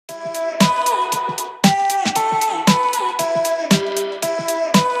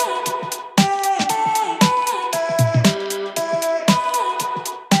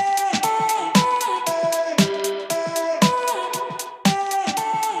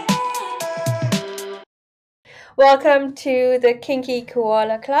Welcome to the Kinky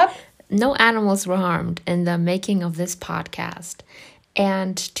Koala Club. No animals were harmed in the making of this podcast.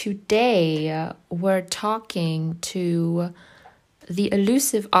 And today we're talking to the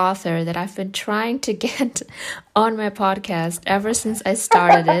elusive author that I've been trying to get on my podcast ever since I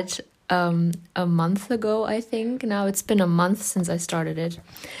started it a month ago, I think. Now it's been a month since I started it.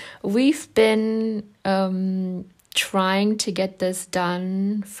 We've been trying to get this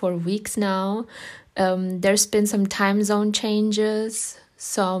done for weeks now. There's been some time zone changes,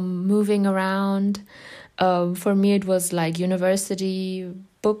 some moving around. For me, it was like university,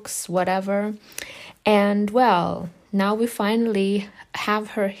 books, whatever. And well, now we finally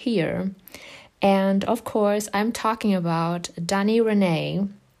have her here. And of course, I'm talking about Dani Réné,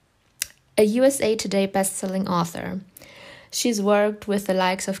 a USA Today bestselling author. She's worked with the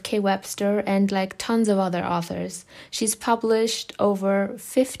likes of Kay Webster and like tons of other authors. She's published over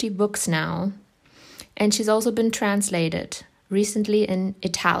 50 books now. And she's also been translated recently in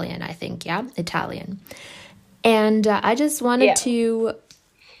Italian, I think. Yeah, Italian. And I just wanted to,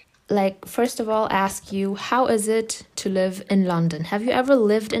 first of all, ask you, how is it to live in London? Have you ever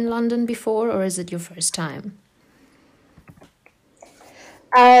lived in London before, or is it your first time?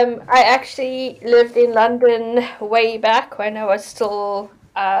 I actually lived in London way back when I was still.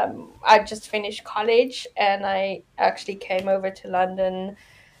 I just finished college, and I actually came over to London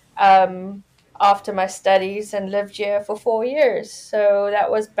um, after my studies and lived here for 4 years. So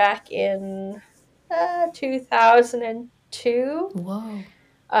that was back in 2002. Whoa.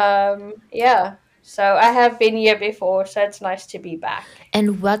 Yeah. So I have been here before, so it's nice to be back.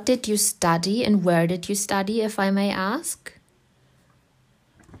 And what did you study and where did you study, if I may ask?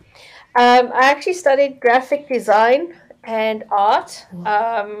 I actually studied graphic design and art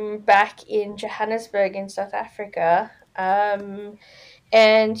back in Johannesburg in South Africa.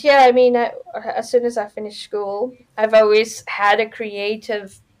 And yeah, I mean, as soon as I finished school, I've always had a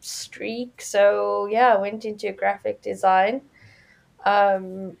creative streak. So yeah, I went into graphic design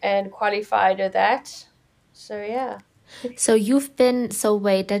and qualified with that. So yeah. So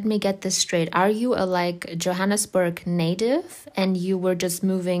wait, let me get this straight. Are you a like Johannesburg native and you were just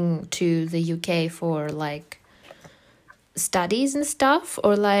moving to the UK for like studies and stuff,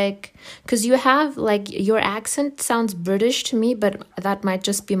 or like, because you have like your accent sounds British to me, but that might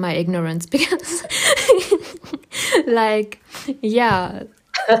just be my ignorance because like, yeah.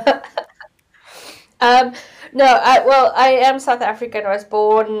 um, no, I am South African. I was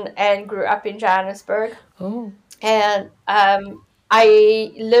born and grew up in Johannesburg. Oh. And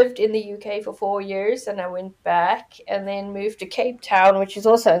I lived in the UK for 4 years and I went back and then moved to Cape Town, which is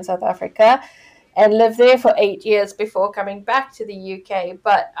also in South Africa, and lived there for 8 years before coming back to the UK.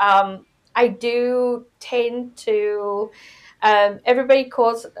 But I do tend to, everybody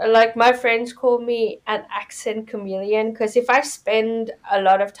calls, like my friends call me an accent chameleon because if I spend a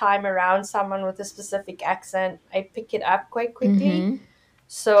lot of time around someone with a specific accent, I pick it up quite quickly. Mm-hmm.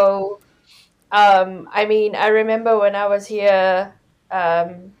 So I mean, I remember when I was here,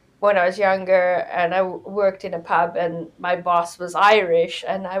 when I was younger, and I worked in a pub, and my boss was Irish,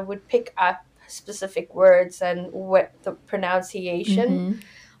 and I would pick up specific words and what the pronunciation. Mm-hmm.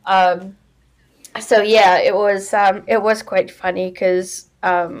 Um, so yeah, it was quite funny because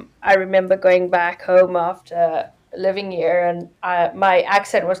I remember going back home after living here, and my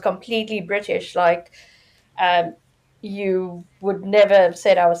accent was completely British, like. Um, you would never have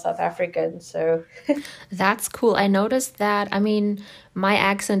said I was South African, so That's cool. I noticed that. I mean, my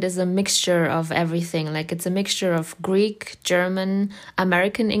accent is a mixture of everything. Like it's a mixture of Greek, German,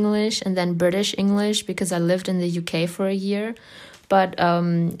 American English, and then British English because I lived in the UK for a year. But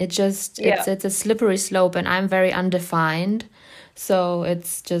it just yeah, it's a slippery slope, and I'm very undefined. So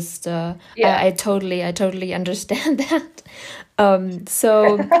it's just yeah. I totally understand that.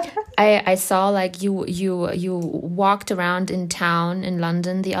 So I saw like you walked around in town in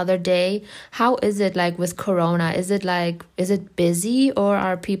London the other day. How is it like with Corona? Is it busy, or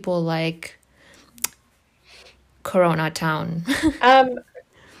are people like Corona town? Um,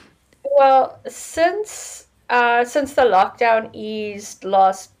 well, since the lockdown eased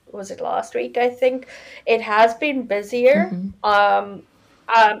last week, I think it has been busier. Mm-hmm.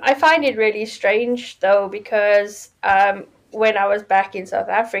 I find it really strange though because when I was back in South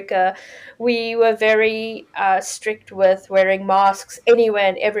Africa, we were very strict with wearing masks anywhere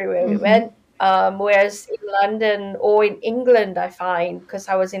and everywhere we Mm-hmm. went. Whereas in London or in England, I find because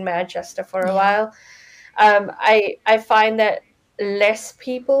I was in Manchester for a Yeah. while, I find that less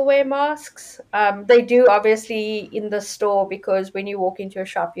people wear masks. They do obviously in the store because when you walk into a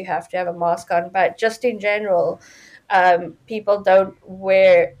shop, you have to have a mask on. But just in general, people don't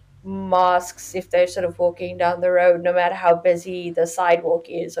wear. masks if they're sort of walking down the road, no matter how busy the sidewalk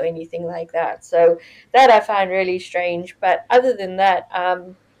is or anything like that. So that I find really strange. But other than that,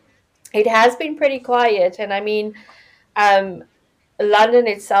 it has been pretty quiet. And I mean, um, London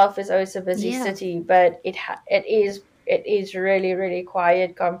itself is always a busy Yeah. city, but it is really really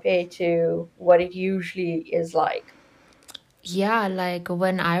quiet compared to what it usually is like. Yeah, like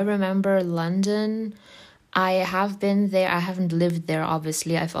when I remember London, I have been there. I haven't lived there,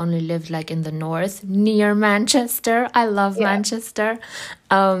 obviously. I've only lived like in the north near Manchester. I love Yeah. Manchester.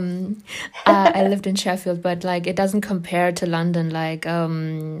 I lived in Sheffield, but like it doesn't compare to London. Like,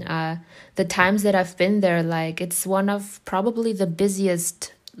 the times that I've been there, like it's one of probably the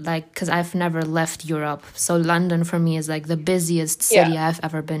busiest, like, because I've never left Europe. So London for me is like the busiest Yeah. city I've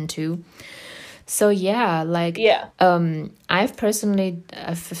ever been to. So yeah, like Yeah. I've personally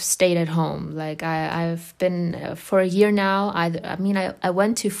I've stayed at home. Like I've been for a year now. I mean I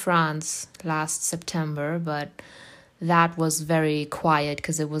went to France last September, but that was very quiet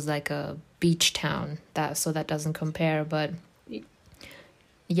because it was like a beach town. That doesn't compare, but Y-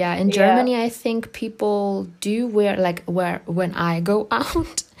 yeah, in Yeah. Germany, I think people do wear, like, where when I go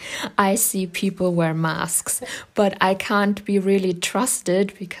out, I see people wear masks, but I can't be really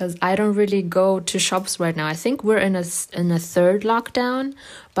trusted because I don't really go to shops right now. I think we're in a third lockdown,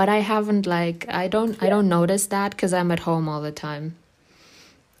 but I haven't, like, I Yeah. don't notice that because I'm at home all the time.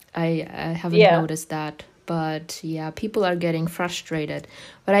 I haven't Yeah. noticed that. But yeah, people are getting frustrated.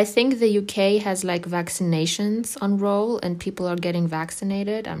 But I think the UK has like vaccinations on roll and people are getting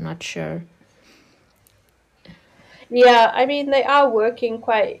vaccinated. I'm not sure. Yeah, I mean, they are working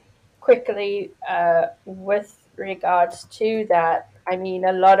quite quickly with regards to that. I mean,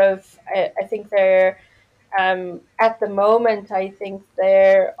 a lot of, I think they're, at the moment, I think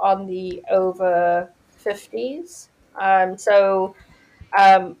they're on the over 50s. So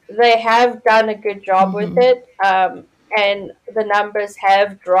they have done a good job with Mm-hmm. it. And the numbers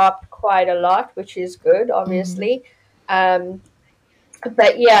have dropped quite a lot, which is good, Mm-hmm. obviously. Um,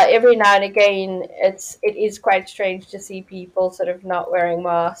 but yeah, every now and again, it is quite strange to see people sort of not wearing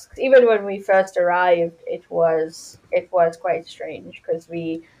masks. Even when we first arrived, it was quite strange because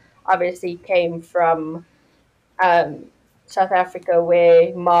we obviously came from um, South Africa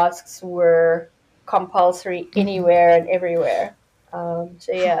where masks were compulsory Mm-hmm. anywhere and everywhere.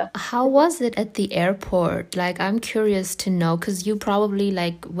 So yeah, How was it at the airport? Like, I'm curious to know because you probably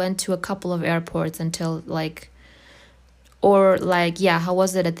like went to a couple of airports until like, or like, yeah, how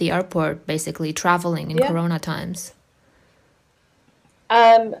was it at the airport basically traveling in yeah. Corona times?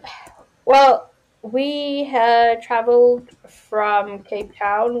 Um, Well, we had traveled from Cape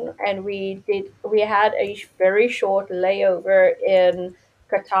Town and we had a very short layover in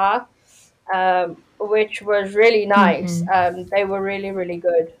Qatar, which was really nice. Mm-hmm. They were really, really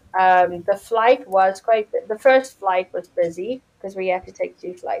good. The flight was the first flight was busy because we had to take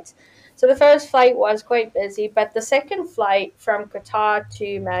two flights. So the first flight was quite busy, but the second flight from Qatar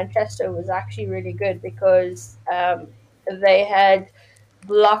to Manchester was actually really good because they had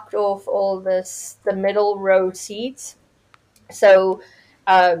blocked off all the middle row seats. So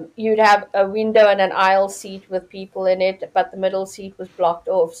you'd have a window and an aisle seat with people in it, but the middle seat was blocked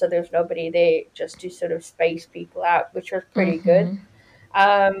off, so there's nobody there just to sort of space people out, which was pretty good. Mm-hmm.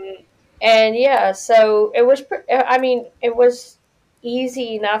 Um, and yeah, so I mean, it was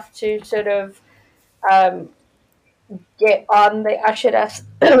easy enough to sort of um, get on. They ushered us,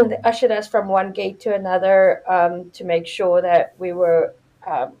 they ushered us from one gate to another to make sure that we were,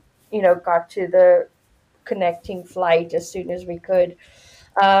 um, got to the connecting flight as soon as we could.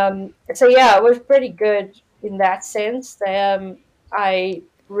 So yeah, it was pretty good in that sense. I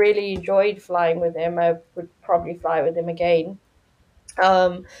really enjoyed flying with them. I would probably fly with them again.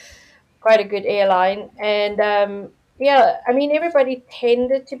 Um, Quite a good airline, and yeah, I mean everybody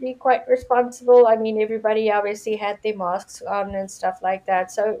tended to be quite responsible. I mean everybody obviously had their masks on and stuff like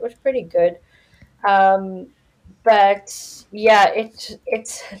that, so it was pretty good. Um, but yeah,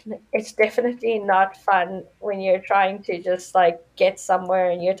 it's definitely not fun when you're trying to just like get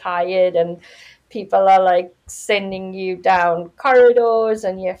somewhere and you're tired and people are like sending you down corridors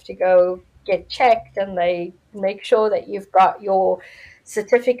and you have to go get checked and they make sure that you've got your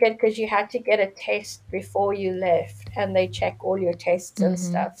certificate because you had to get a test before you left and they check all your tests and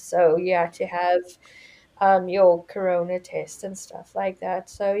Mm-hmm. stuff, so you had to have your corona test and stuff like that.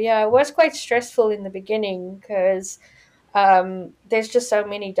 So yeah, it was quite stressful in the beginning because there's just so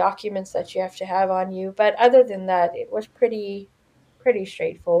many documents that you have to have on you. But other than that, it was pretty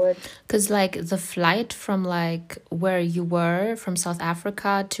straightforward. Because like the flight from like where you were from South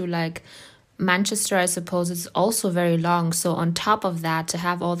Africa to like Manchester, I suppose, is also very long. So on top of that, to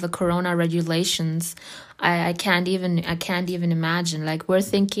have all the corona regulations, I can't even imagine. Like, we're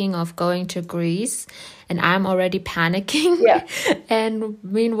thinking of going to Greece, and I'm already panicking. Yeah. And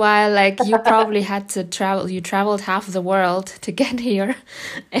meanwhile, like, you probably had to travel. You traveled half the world to get here,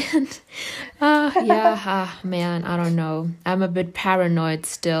 and yeah, man, I don't know. I'm a bit paranoid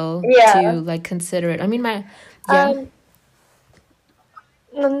still Yeah. to like consider it. I mean, my yeah. Um,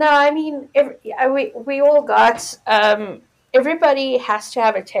 no, I mean, yeah, we all got. Everybody has to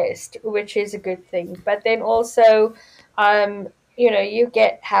have a test, which is a good thing. But then also, you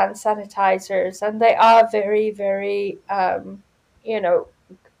get hand sanitizers, and they are very, very, you know,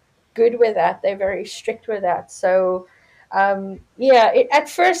 good with that. They're very strict with that. So, yeah, at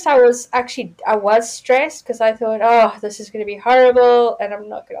first I was stressed because I thought, oh, this is going to be horrible and I'm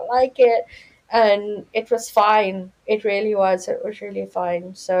not going to like it. And it was fine. It really was. It was really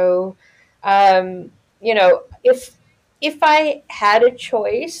fine. So, if I had a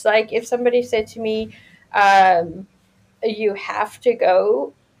choice, like if somebody said to me, um, you have to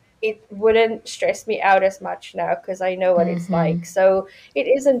go, it wouldn't stress me out as much now because I know what it's Mm-hmm. like. So it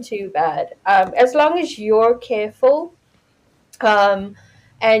isn't too bad. As long as you're careful, um,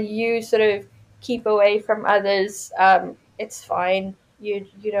 and you sort of keep away from others, it's fine. You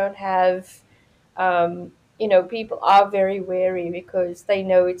don't have, people are very wary because they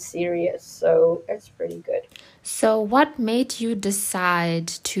know it's serious. So it's pretty good. So, what made you decide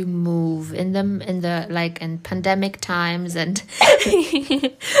to move in the like in pandemic times and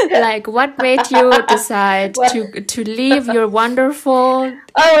like what made you decide Well, to leave your wonderful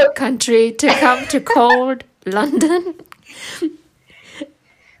oh, country to come to cold London?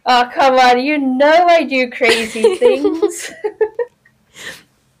 oh, come on! You know I do crazy things.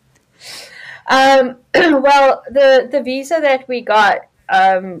 Well, the visa that we got,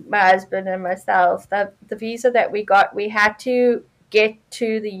 my husband and myself, the visa that we got, we had to get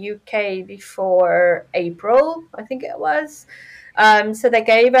to the UK before April, I think it was. So they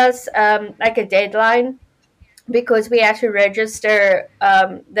gave us like a deadline because we had to register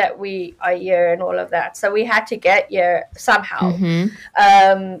that we are here and all of that. So we had to get here somehow.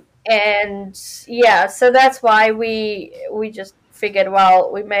 Mm-hmm. And yeah, so that's why we just figured,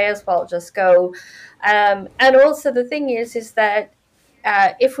 well, we may as well just go. And also the thing is that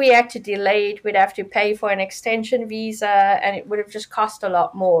if we had to delay it, we'd have to pay for an extension visa, and it would have just cost a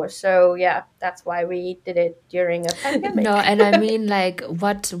lot more. So yeah, that's why we did it during a No, pandemic. and I mean, like,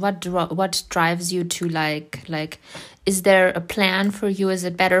 what drives you to like, is there a plan for you? Is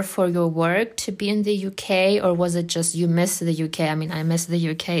it better for your work to be in the UK, or was it just you miss the UK? I mean, I miss the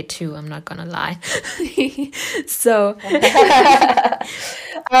UK too. I'm not gonna lie. So,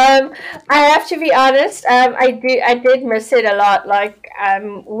 I have to be honest. I did miss it a lot. Like,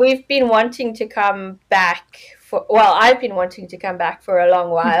 we've been wanting to come back for. Well, I've been wanting to come back for a long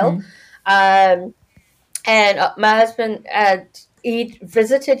while. mhm, Um, and my husband he'd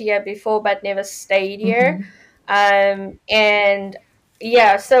visited here before, but never stayed here. mhm, And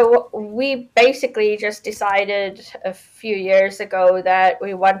yeah, so we basically just decided a few years ago that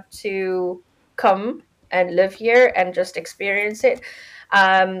we want to come and live here and just experience it.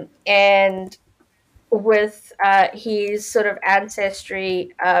 And with his sort of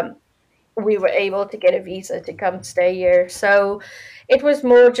ancestry, we were able to get a visa to come stay here. So it was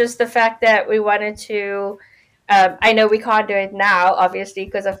more just the fact that we wanted to. I know we can't do it now, obviously,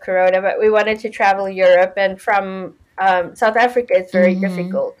 because of Corona, but we wanted to travel Europe. And from South Africa, it's very mhm,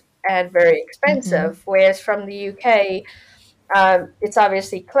 difficult and very mhm. expensive. Whereas from the UK, it's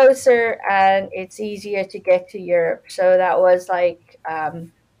obviously closer and it's easier to get to Europe. So that was like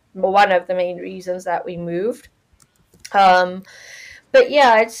one of the main reasons that we moved. Um, but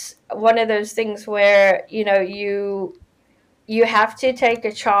yeah, it's one of those things where you have to take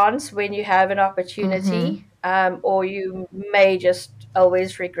a chance when you have an opportunity, or you may just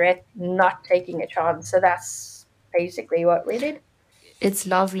always regret not taking a chance. So that's basically what we did. It's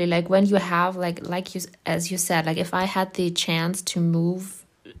lovely, like when you have like you, as you said, like if I had the chance to move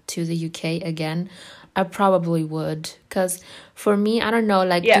to the UK again, I probably would. Because for me, I don't know,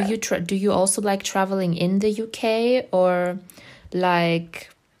 like Yeah. do you also like traveling in the UK, or like,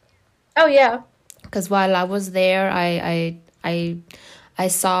 Oh yeah. because while I was there, I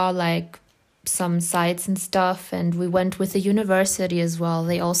saw like some sites and stuff, and we went with the university as well.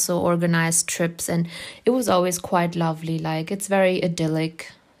 They also organized trips, and it was always quite lovely. Like, it's very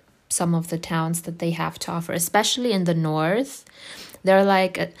idyllic, some of the towns that they have to offer, especially in the north. They're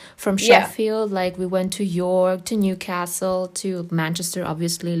like from Yeah. Sheffield, like we went to York, to Newcastle, to Manchester,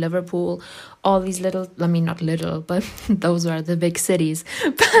 obviously, Liverpool, all these little, I mean, not little, but those are the big cities.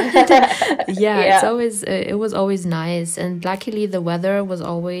 But yeah, Yeah. it was always nice. And luckily, the weather was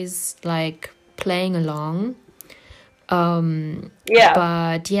always like playing along. Yeah.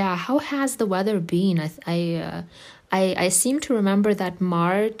 But yeah, how has the weather been? I seem to remember that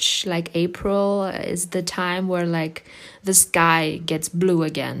March, like April, is the time where like the sky gets blue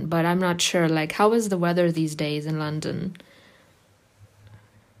again. But I'm not sure. Like, how is the weather these days in London?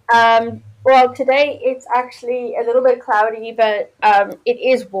 Well, today it's actually a little bit cloudy, but it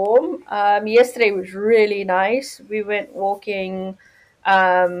is warm. Yesterday was really nice. We went walking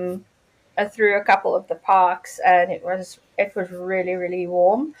um, through a couple of the parks, and it was really really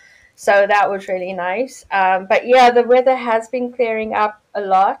warm. So that was really nice. But yeah, the weather has been clearing up a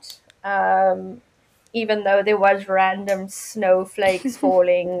lot. Even though there was random snowflakes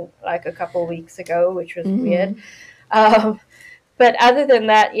falling like a couple weeks ago, which was weird. Um, but other than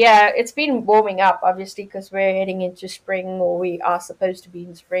that, yeah, it's been warming up, obviously, because we're heading into spring, or we are supposed to be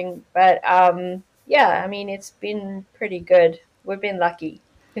in spring. But yeah, I mean, it's been pretty good. We've been lucky.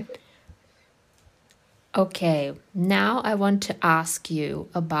 Okay, now I want to ask you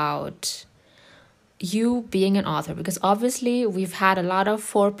about you being an author, because obviously we've had a lot of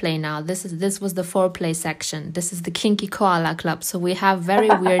foreplay now. This was the foreplay section. This is the Kinky Koala Club. So we have very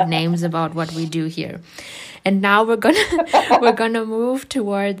weird names about what we do here. And now we're gonna we're gonna move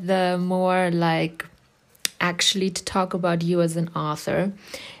toward the more like actually to talk about you as an author.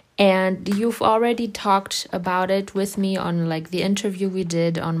 And you've already talked about it with me on like the interview we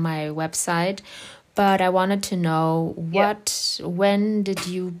did on my website. But I wanted to know Yeah. when did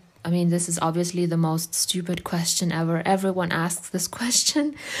you, I mean, this is obviously the most stupid question ever. Everyone asks this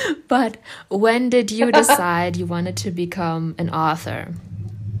question. But when did you decide you wanted to become an author?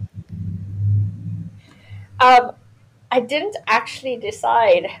 Um, I didn't actually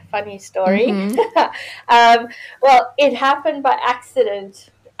decide. Funny story. Mm-hmm. Well, it happened by accident.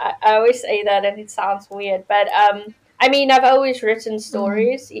 I always say that, and it sounds weird, but I mean, I've always written Mm-hmm.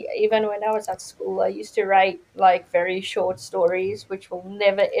 stories. Even when I was at school, I used to write like very short stories, which will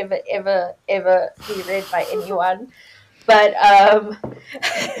never, ever, ever, ever be read by anyone. But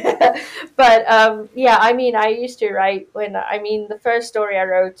yeah, I mean, I used to write when I mean the first story I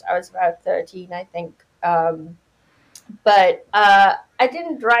wrote, I was about 13, I think. But I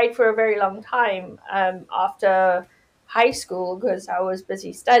didn't write for a very long time after high school because I was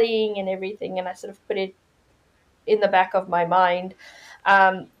busy studying and everything, and I sort of put it in the back of my mind.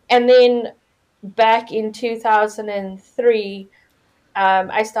 And then back in 2003,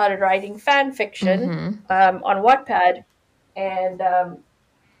 I started writing fan fiction Mm-hmm. on Wattpad, and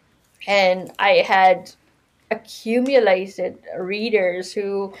I had accumulated readers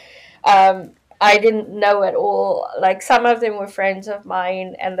who I didn't know at all. Like some of them were friends of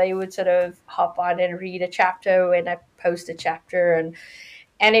mine, and they would sort of hop on and read a chapter when I post a chapter,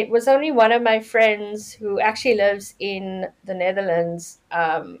 and it was only one of my friends who actually lives in the Netherlands.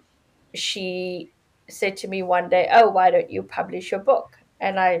 She said to me one day, "Oh, why don't you publish your book?"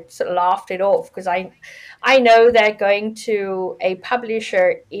 And I sort of laughed it off because I know that going to a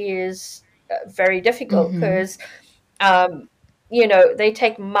publisher is very difficult Mm-hmm. because um, they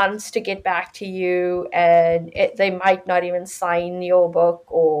take months to get back to you, and they might not even sign your book,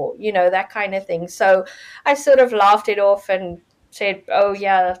 or that kind of thing. So I sort of laughed it off and said, "Oh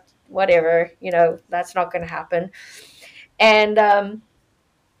yeah, whatever, that's not going to happen."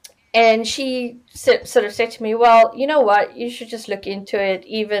 And she sort of said to me, "Well, you know what? You should just look into it,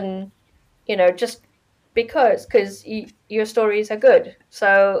 even just because your stories are good."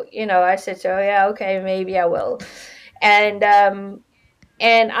 So I said, "Oh yeah, okay, maybe I will." And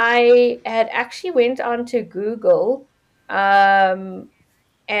I had actually went onto Google, um,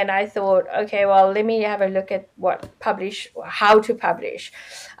 and I thought, okay, well, let me have a look at how to publish.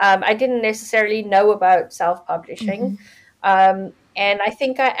 I didn't necessarily know about self-publishing, Mm-hmm. and I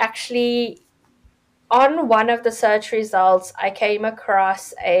think I actually, on one of the search results, I came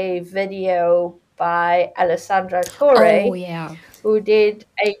across a video by Alessandra Oh Torre, yeah. who did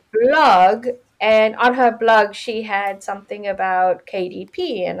a blog. And on her blog, she had something about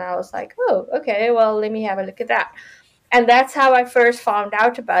KDP. And I was like, oh, okay, well, let me have a look at that. And that's how I first found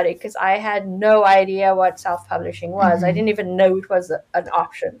out about it, because I had no idea what self publishing was. I Mm-hmm. didn't even know it was an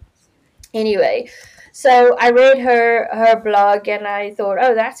option. Anyway, so I read her blog, and I thought,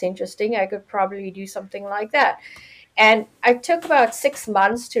 oh, that's interesting. I could probably do something like that. And I took about 6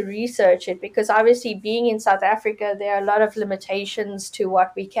 months to research it, because obviously, being in South Africa, there are a lot of limitations to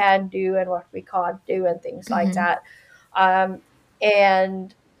what we can do and what we can't do, and things like Mm-hmm. that. Um,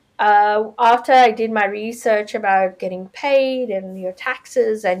 And after I did my research about getting paid and your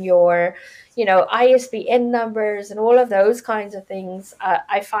taxes and your, ISBN numbers and all of those kinds of things,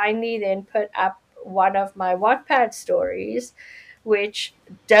 I finally then put up one of my Wattpad stories, which,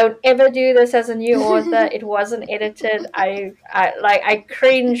 don't ever do this as a new author. It wasn't edited. I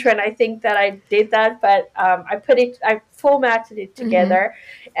cringe when I think that I did that, but I formatted it Mm-hmm. together,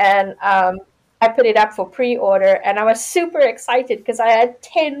 and I put it up for pre-order, and I was super excited because I had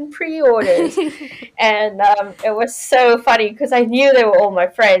 10 pre-orders, and it was so funny because I knew they were all my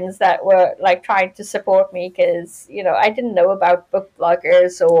friends that were like trying to support me, because I didn't know about book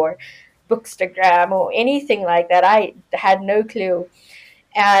bloggers or Bookstagram or anything like that. I had no clue.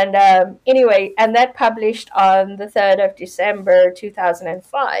 And anyway, and that published on the 3rd of December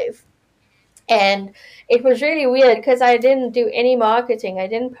 2005. And it was really weird because I didn't do any marketing, I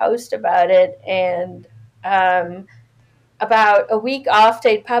didn't post about it. And um, about a week after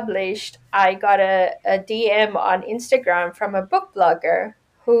it published, I got a DM on Instagram from a book blogger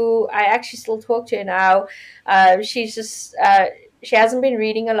who I actually still talk to now. She's just, she hasn't been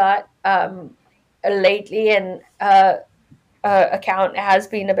reading a lot lately, and account has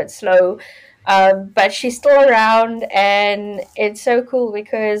been a bit slow. But she's still around, and it's so cool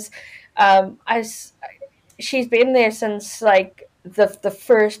because um, I, she's been there since like the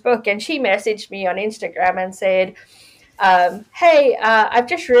first book, and she messaged me on Instagram and said, "Hey, I've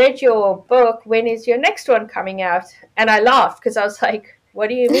just read your book. When is your next one coming out?" And I laughed because I was like, "What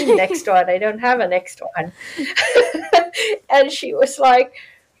do you mean next one? I don't have a next one." And she was like,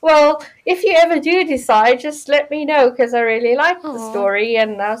 "Well, if you ever do decide, just let me know because I really liked the Oh. story."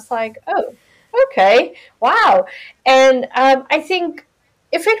 And I was like, "Oh, okay, wow." And I think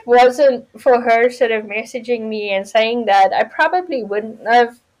if it wasn't for her sort of messaging me and saying that, I probably wouldn't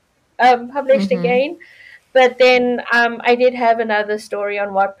have published Mm-hmm. again. But then I did have another story on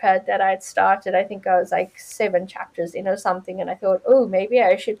Wattpad that I'd started. I think I was like 7 chapters in or something, and I thought, oh, maybe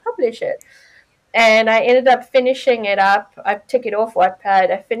I should publish it. And I ended up finishing it up. I took it off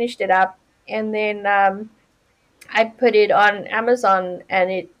Wattpad. I finished it up, and then I put it on Amazon, and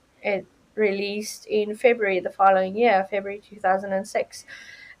it released in February the following year, February 2006.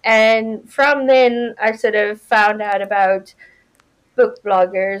 And from then, I sort of found out about book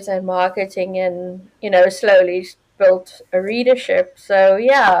bloggers and marketing, and slowly built a readership. So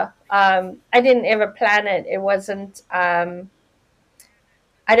yeah, I didn't ever plan it. It wasn't, I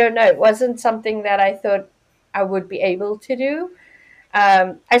don't know, it wasn't something that I thought I would be able to do.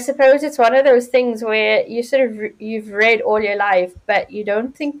 I suppose it's one of those things where you've read all your life, but you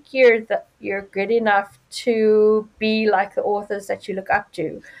don't think you're good enough to be like the authors that you look up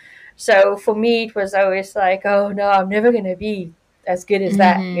to. So for me, it was always like, oh no, I'm never gonna be as good as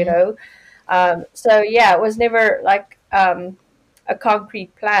that. Mm-hmm. So yeah, it was never like a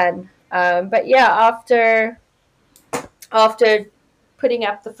concrete plan. But yeah, after putting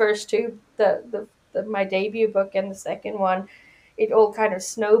up the first two, my debut book and the second one, it all kind of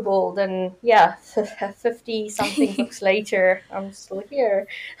snowballed, and yeah, 50 something books later, I'm still here.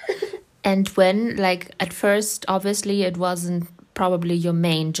 And when, like, at first, obviously, it wasn't probably your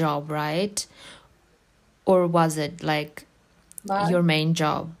main job, right? Or was it like My your main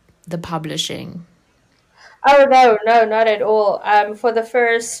job, the publishing? Oh no, no, not at all. For the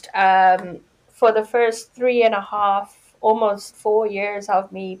first 3.5, almost 4 years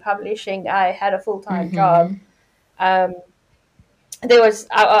of me publishing, I had a full time job. Mm-hmm. Um,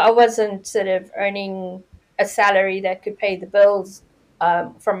 I wasn't sort of earning a salary that could pay the bills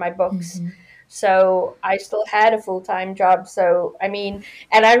from my books. Mm-hmm. So I still had a full time job. So, I mean,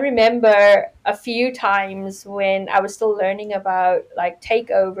 and I remember a few times when I was still learning about like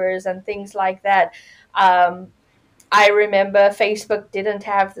takeovers and things like that. Um, I remember Facebook didn't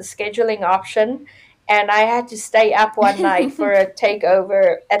have the scheduling option, and I had to stay up one night for a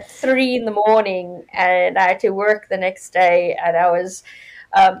takeover at 3 in the morning, and I had to work the next day. And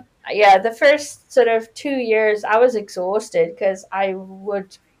yeah, the first sort of 2 years, I was exhausted because I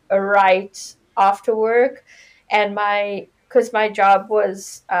would write after work, and because my job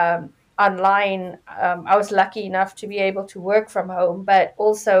was online, I was lucky enough to be able to work from home, but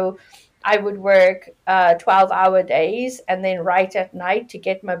also I would work 12-hour days and then write at night to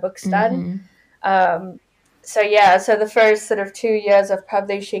get my books done. Mm-hmm. Um, so yeah, so the first sort of 2 years of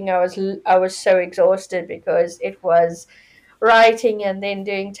publishing, I was so exhausted because it was writing and then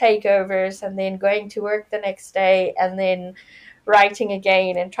doing takeovers and then going to work the next day and then writing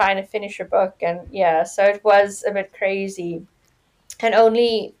again and trying to finish a book. And yeah, so it was a bit crazy. And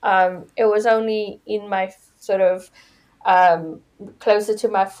it was only in my sort of um, closer to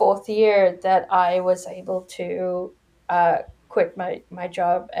my fourth year that I was able to uh, quit my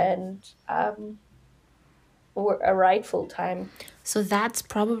job and write full time. So that's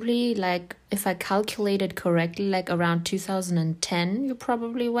probably like, if I calculated correctly, like around 2010, you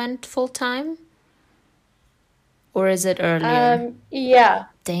probably went full time? Or is it earlier? Yeah,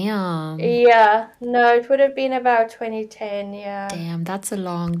 Damn. yeah. No, it would have been about 2010. Yeah. Damn, that's a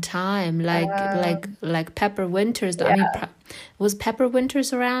long time. Um, Like Pepper Winters. I mean, yeah. was Pepper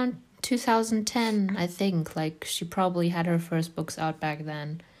Winters around 2010? I think like she probably had her first books out back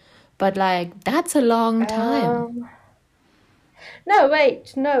then. But like that's a long time. Um, no,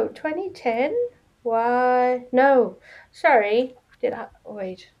 wait, no, 2010? Why? No, sorry. Did I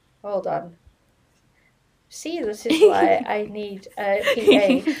wait? Hold on. See, this is why I need a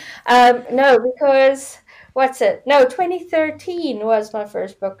PA. No, because what's it? No, 2013 was my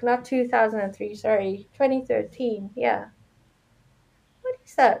first book, not 2003. Sorry, 2013. Yeah. What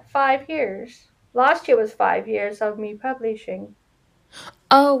is that? 5 years. Last year was 5 years of me publishing.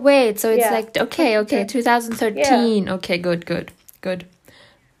 Oh wait, so it's Yeah, like okay, 2013. Yeah, 2013. Okay, good.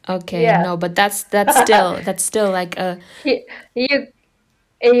 Okay, yeah. no, but that's still like a you, you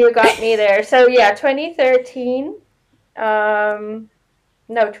you got me there. So yeah, 2013. Um,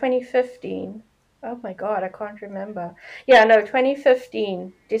 no, 2015. Oh my God, I can't remember. Yeah, no,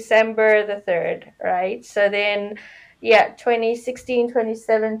 2015, December the 3rd, right? So then, yeah, 2016,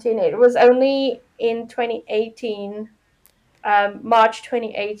 2017. It was only in 2018, March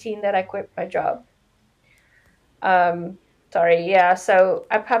 2018, that I quit my job. Um, sorry, yeah. So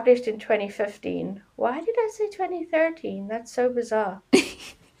I published in 2015. Why did I say 2013? That's so bizarre.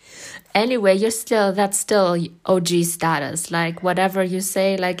 anyway, that's still OG status. Like whatever you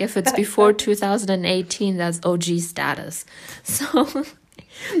say, like if it's before 2018, that's OG status. So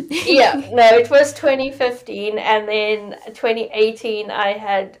Yeah, no, it was 2015, and then 2018 I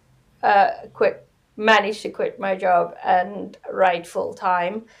had managed to quit my job and write full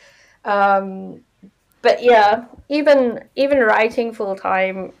time. Um, but yeah, even writing full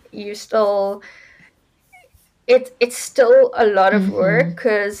time, it's still a lot of work,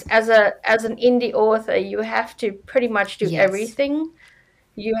 because as an indie author, you have to pretty much do yes. everything.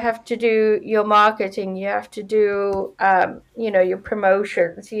 You have to do your marketing, you have to do your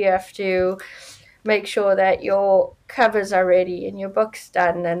promotions, you have to make sure that your covers are ready and your book's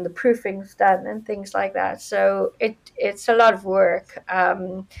done and the proofing's done and things like that. So it's a lot of work.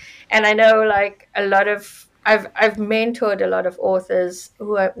 And I know, like, a lot of I've mentored a lot of authors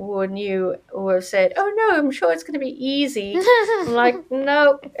who are new, who have said, "Oh no, I'm sure it's going to be easy." I'm like,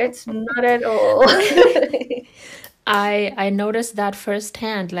 no, it's not at all. I noticed that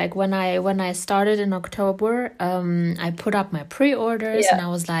firsthand. Like when I started in October, I put up my pre-orders and Yeah, I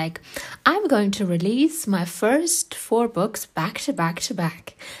was like, I'm going to release my first 4 books back to back to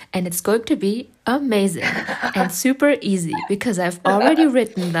back, and it's going to be amazing and super easy because I've already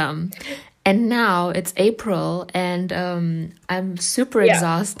written them. And now it's April, and I'm super yeah,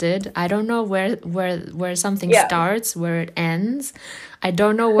 exhausted. I don't know where something yeah. starts, where it ends. I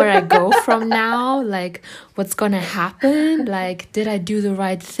don't know where I go from now. Like, what's gonna happen? Like, did I do the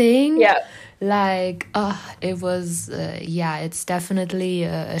right thing? Yeah, Like, it was, yeah, it's definitely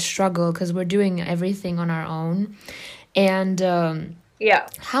a struggle because we're doing everything on our own. And yeah.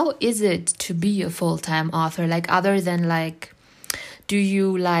 how is it to be a full-time author? Like, other than like, do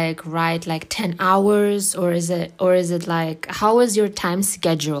you like write like 10 hours, or is it like, how is your time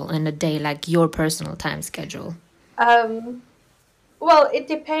schedule in a day, like your personal time schedule? Um, well, it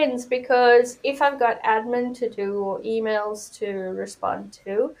depends, because if I've got admin to do or emails to respond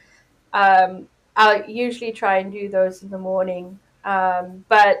to, I'll usually try and do those in the morning.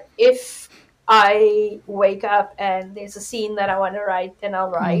 But if I wake up and there's a scene that I want to write, then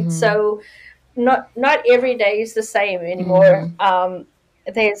I'll write. So not every day is the same anymore.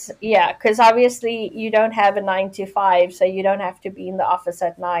 Because obviously you don't have a 9 to 5, so you don't have to be in the office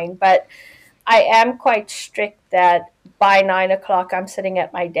at 9. But I am quite strict that by 9 o'clock I'm sitting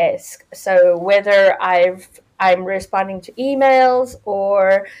at my desk. So whether I'm responding to emails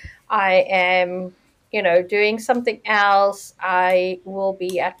or I am, doing something else, I will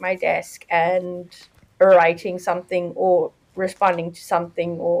be at my desk and writing something or responding to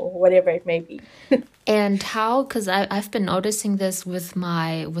something or whatever it may be. And how? Because I've been noticing this with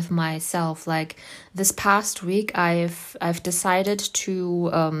myself. Like this past week, I've decided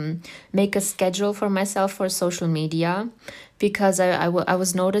to make a schedule for myself for social media, because I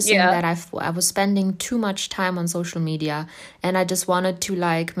was noticing Yeah. that I was spending too much time on social media, and I just wanted to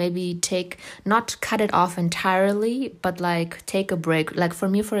like maybe take, not cut it off entirely, but like take a break. Like for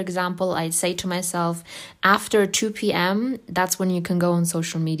me, for example, I say to myself, after 2 p.m., that's when you can go on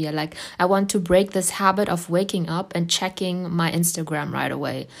social media. Like I want to break this habit of waking up and checking my Instagram right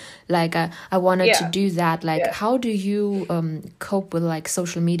away. Like I wanted to Yeah. do that. Like Yeah. how do you cope with like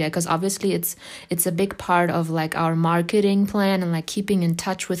social media? Because obviously it's a big part of like our marketing plan and like keeping in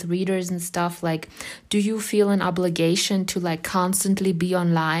touch with readers and stuff. Like do you feel an obligation to like constantly be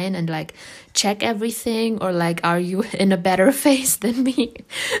online and like check everything, or like are you in a better phase than me?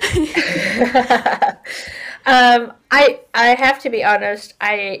 I have to be honest.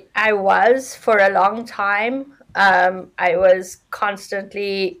 I was for a long time. I was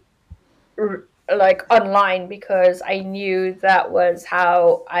constantly like online because I knew that was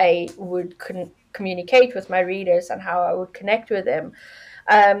how I would communicate with my readers and how I would connect with them.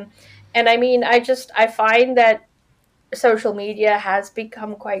 Um, and I mean, I find that social media has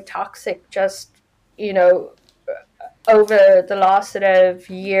become quite toxic. Just you know, over the last sort of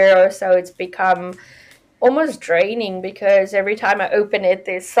year or so, it's become almost draining because every time I open it,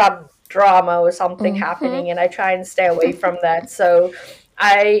 there's some drama or something Mm-hmm. happening, and I try and stay away from that. So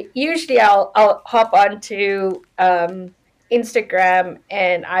I'll hop onto Instagram,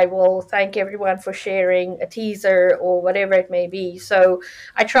 and I will thank everyone for sharing a teaser or whatever it may be. So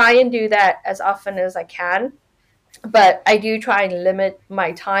I try and do that as often as I can, but I do try and limit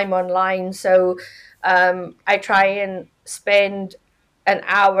my time online. So I try and spend an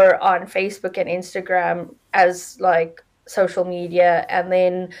hour on Facebook and Instagram as like social media, and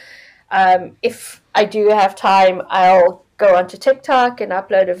then if I do have time, I'll go onto TikTok and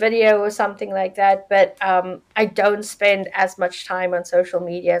upload a video or something like that. But I don't spend as much time on social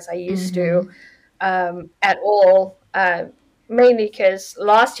media as I used to Mm-hmm. at all. Mainly because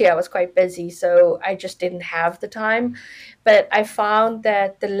last year I was quite busy, so I just didn't have the time. But I found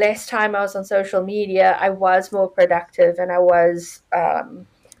that the less time I was on social media, I was more productive, and I was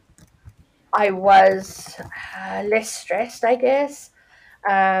less stressed, I guess.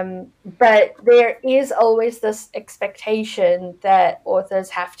 But there is always this expectation that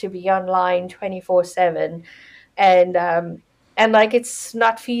authors have to be online 24/7, and like it's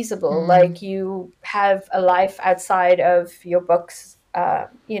not feasible. Mm. Like you have a life outside of your books.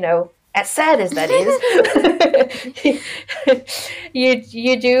 As sad as that is,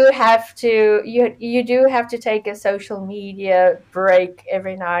 you do have to you do have to take a social media break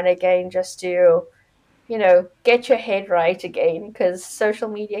every now and again, just to get your head right again, because social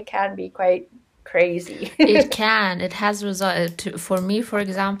media can be quite crazy. It can. It has resulted. For me, for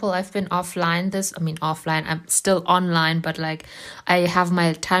example, I've been offline this, I mean, offline, I'm still online, but like I have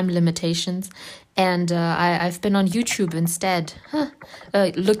my time limitations. And I've been on YouTube instead,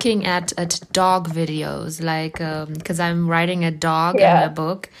 looking at dog videos, like, because I'm writing a dog in my Yeah,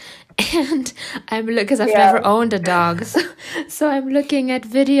 book. And I'm because I've yeah. never owned a dog, so I'm looking at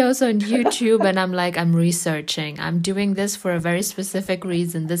videos on YouTube, and I'm like, I'm researching. I'm doing this for a very specific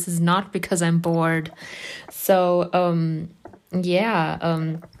reason. This is not because I'm bored. So yeah.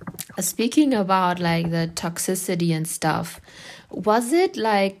 Speaking about like the toxicity and stuff, was it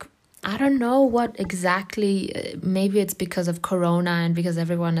like, I don't know what exactly, maybe it's because of Corona and because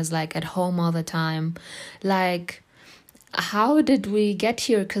everyone is like at home all the time. Like, how did we get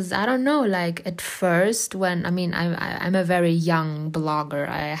here? Because I don't know, like at first, when I mean, I'm a very young blogger,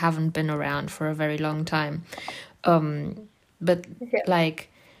 I haven't been around for a very long time. But Yeah. like,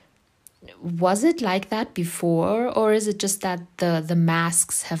 was it like that before, or is it just that the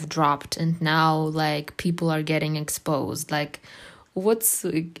masks have dropped and now like people are getting exposed? Like, what's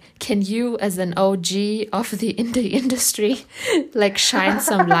can you, as an OG of the indie industry, like shine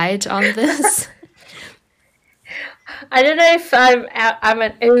some light on this? I don't know if I'm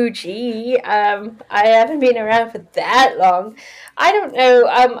an OG. I haven't been around for that long. I don't know.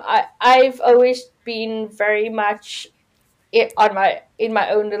 I've always been very much on my in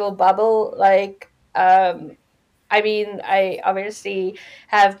my own little bubble. Like, I mean, I obviously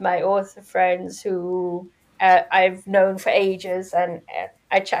have my author friends who I've known for ages, and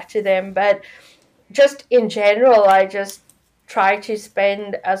I chat to them. But just in general, I just try to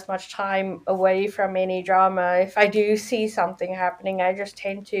spend as much time away from any drama. If I do see something happening, I just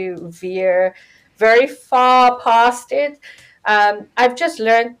tend to veer very far past it. I've just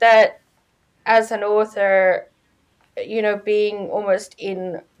learned that as an author, being almost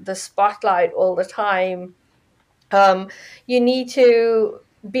in the spotlight all the time, you need to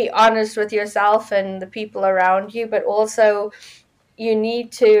be honest with yourself and the people around you, but also you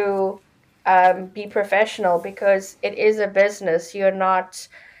need to be professional, because it is a business. You're not,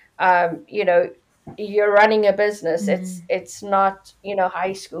 you know, you're running a business. It's not, you know,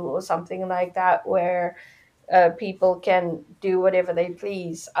 high school or something like that where people can do whatever they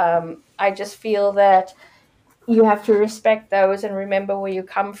please. I just feel that you have to respect those and remember where you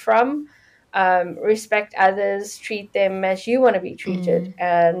come from. Respect others, treat them as you want to be treated,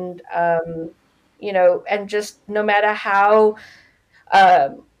 and you know, and just no matter how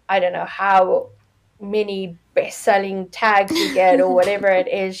I don't know how many best-selling tags you get or whatever it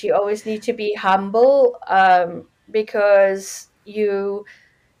is, you always need to be humble, because you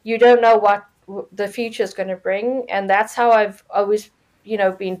don't know what the future is going to bring, and that's how I've always, you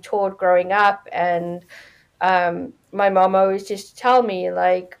know, been taught growing up. And my mom always used to tell me,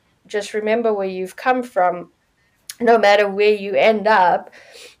 like, just remember where you've come from. No matter where you end up,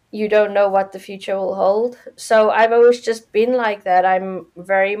 you don't know what the future will hold. So I've always just been like that. I'm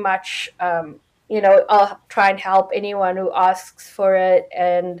very much, you know, I'll try and help anyone who asks for it.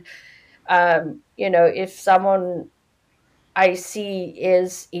 And, you know, if someone I see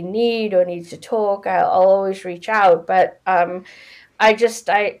is in need or needs to talk, I'll always reach out. But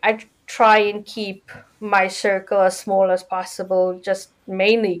I try and keep my circle as small as possible, just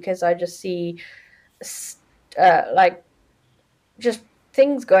mainly because I just see like just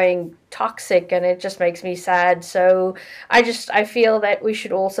things going toxic, and it just makes me sad. So I feel that we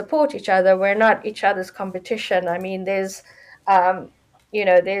should all support each other. We're not each other's competition. I mean, there's um you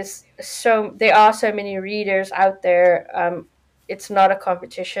know, there are so many readers out there. It's not a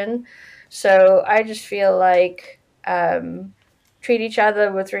competition. So I just feel like treat each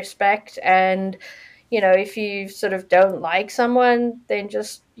other with respect. And you know, if you sort of don't like someone, then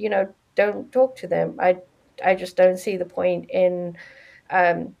just, you know, don't talk to them. I just don't see the point in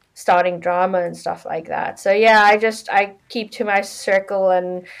starting drama and stuff like that. So yeah, I keep to my circle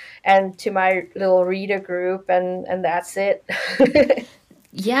and to my little reader group, and that's it.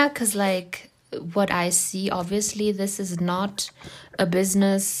 Yeah, because like what I see, obviously, this is not a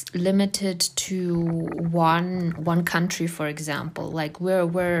business limited to one country, for example. Like we're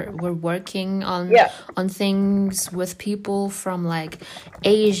working Yeah, on things with people from like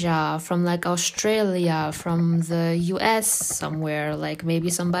Asia, from like Australia, from the US somewhere, like maybe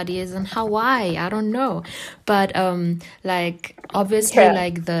somebody is in Hawaii, I don't know. But like obviously yeah,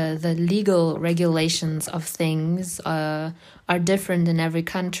 like the legal regulations of things are different in every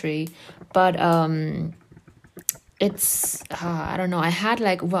country. But it's I don't know. I had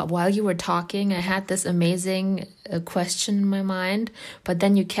like while you were talking, I had this amazing question in my mind, but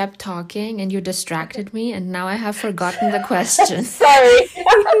then you kept talking and you distracted me, and now I have forgotten the question. sorry.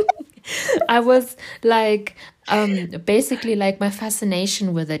 I was like, basically like my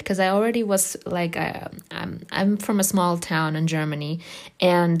fascination with it, because I already was like, I'm from a small town in Germany,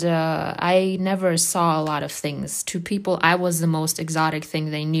 and I never saw a lot of things. To people, I was the most exotic thing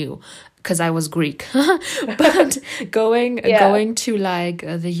they knew, because I was Greek. But Yeah, going to like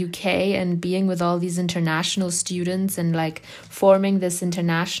the UK and being with all these international students and like forming this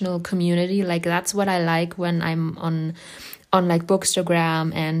international community, like that's what I like when I'm on like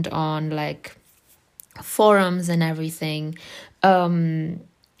Bookstagram and on like forums and everything,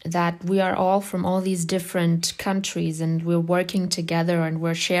 that we are all from all these different countries and we're working together and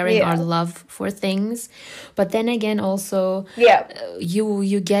we're sharing our yeah, love for things. But then again, also yeah,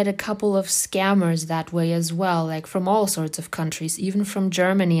 you get a couple of scammers that way as well, like from all sorts of countries, even from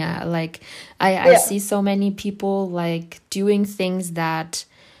Germany. I yeah, see so many people like doing things that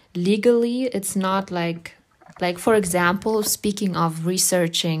legally it's not like for example, speaking of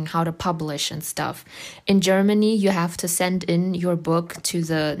researching how to publish and stuff, in Germany you have to send in your book to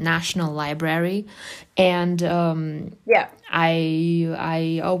the National Library, and yeah,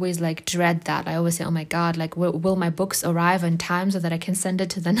 I always like dread that. I always say, oh my god, like will my books arrive in time so that I can send it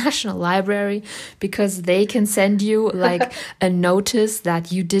to the National Library, because they can send you like a notice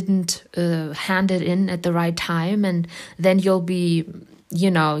that you didn't hand it in at the right time, and then you'll be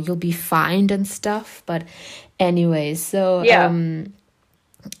fined and stuff. But anyway, so yeah.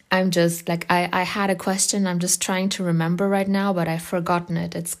 I'm just like I had a question. I'm just trying to remember right now, but I've forgotten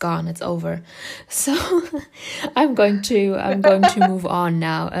it. It's gone. It's over. So I'm going to move on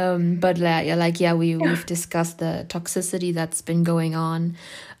now. But yeah, we've discussed the toxicity that's been going on.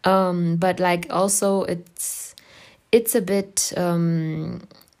 But like also it's a bit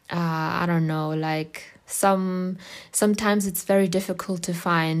I don't know, like sometimes it's very difficult to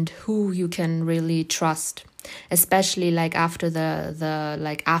find who you can really trust, especially like after the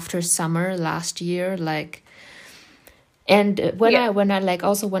like after summer last year, like. And Yeah, when I like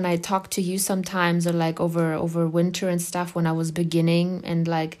also when I talk to you sometimes, or like over winter and stuff, when I was beginning, and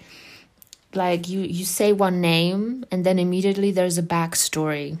like like you say one name and then immediately there's a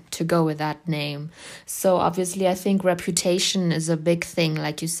backstory to go with that name. So obviously I think reputation is a big thing.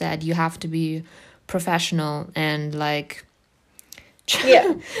 Like you said, you have to be professional and like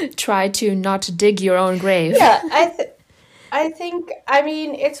Yeah. try to not dig your own grave. Yeah, I think, I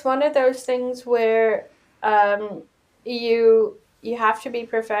mean, it's one of those things where um you have to be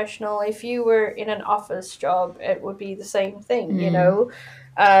professional. If you were in an office job, it would be the same thing, you Mm, know.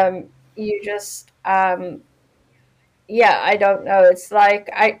 You just yeah, I don't know. It's like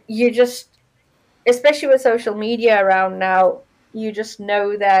you just, especially with social media around now, you just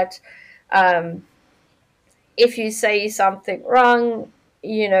know that um if you say something wrong,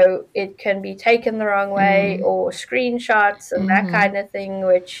 you know, it can be taken the wrong way, mm, or screenshots and that mm-hmm, kind of thing,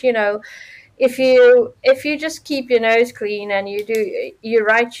 which, you know, if you just keep your nose clean and you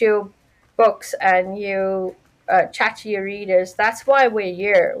write your books and you chat to your readers, that's why we're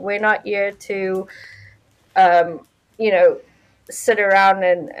here. We're not here to you know, sit around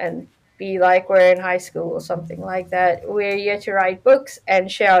and be like we're in high school or something like that. We're here to write books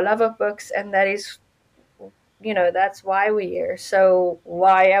and share our love of books, and that is, you know, that's why we're here. So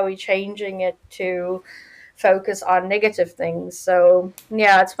why are we changing it to focus on negative things? So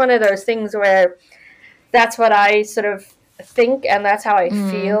yeah, it's one of those things where that's what I sort of think and that's how I mm.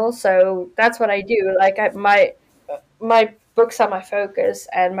 feel. So that's what I do. Like my books are my focus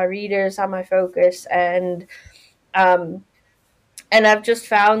and my readers are my focus, um and I've just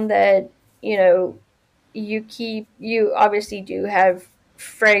found that, you know, you obviously do have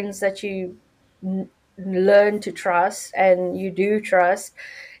friends that you learn to trust and you do trust,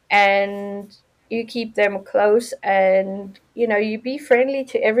 and you keep them close, and you know, you be friendly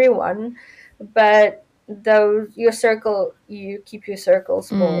to everyone, but though your circle, you keep your circle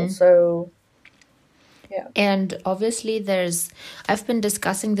small. So yeah. And obviously, I've been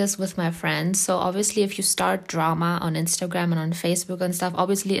discussing this with my friends. So, obviously, if you start drama on Instagram and on Facebook and stuff,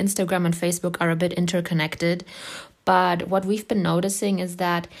 obviously, Instagram and Facebook are a bit interconnected. But what we've been noticing is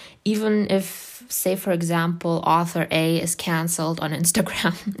that even if, say, for example, author A is canceled on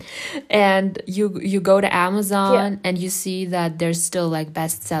Instagram, and you go to Yeah. Amazon and you see that they're still like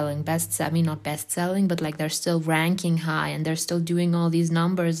I mean not best selling, but like they're still ranking high and they're still doing all these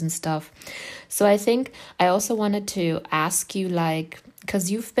numbers and stuff. So I think I also wanted to ask you, like,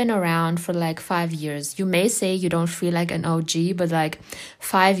 because you've been around for like 5 years. You may say you don't feel like an OG, but like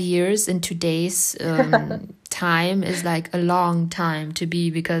 5 years in today's time is like a long time to be,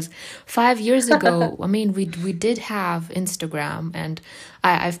 because 5 years ago, I mean, we did have Instagram, and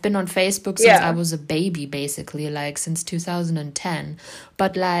I've been on Facebook since I Yeah. was a baby, basically, like since 2010.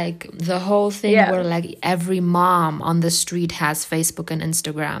 But like the whole thing Yeah. where like every mom on the street has Facebook and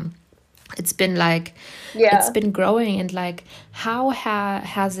Instagram, it's been like it's Yeah. been growing. And like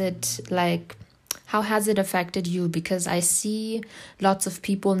has it like how has it affected you? Because I see lots of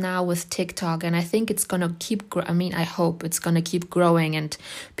people now with TikTok, and I think it's gonna I mean, I hope it's gonna keep growing, and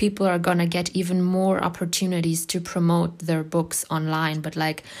people are gonna get even more opportunities to promote their books online. But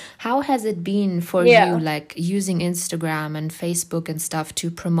like, how has it been for you, Yeah. like using Instagram and Facebook and stuff to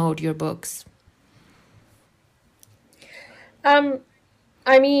promote your books? um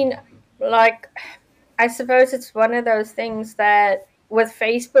I mean, like, I suppose it's one of those things that with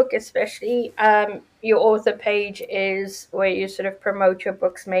Facebook, especially, your author page is where you sort of promote your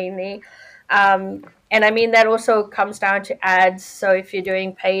books mainly. And I mean, that also comes down to ads. So if you're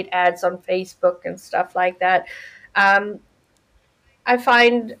doing paid ads on Facebook and stuff like that, um, I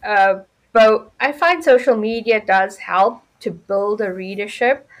find I find social media does help to build a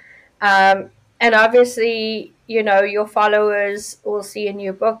readership, and obviously, you know, your followers will see a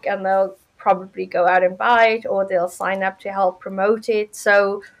new book and they'll probably go out and buy it, or they'll sign up to help promote it.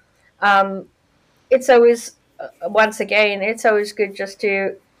 So um, it's always, once again, it's always good just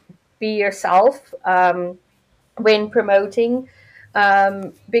to be yourself when promoting,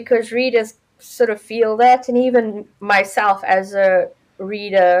 because readers sort of feel that. And even myself as a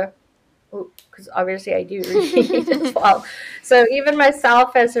reader, because obviously I do read as well. So even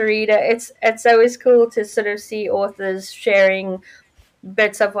myself as a reader, it's always cool to sort of see authors sharing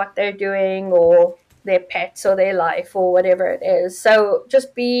bits of what they're doing, or their pets, or their life, or whatever it is. So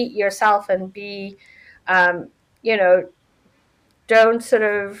just be yourself and be, um, you know, don't sort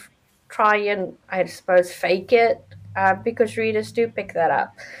of try and, I suppose, fake it, because readers do pick that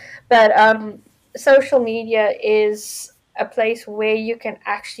up. But social media is a place where you can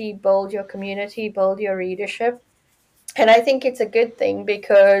actually build your community, build your readership. And I think it's a good thing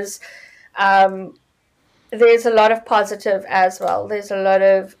because um, there's a lot of positive as well. There's a lot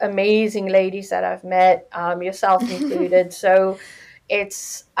of amazing ladies that I've met, yourself included. So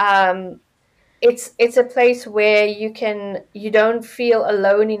it's it's a place where you don't feel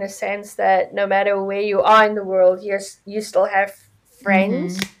alone, in a sense that no matter where you are in the world, you still have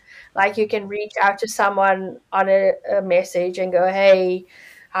friends. Like you can reach out to someone on a message and go, hey,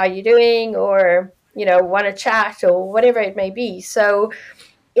 how you doing, or want to chat, or whatever it may be. So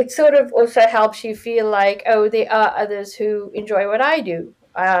it sort of also helps you feel like, oh, there are others who enjoy what I do.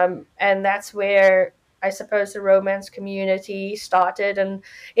 And that's where I suppose the romance community started, and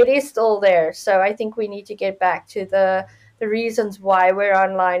it is still there. So I think we need to get back to the reasons why we're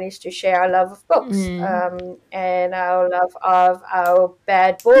online, is to share our love of books, and our love of our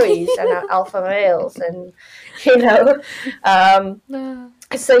bad boys and our alpha males, and you know, um,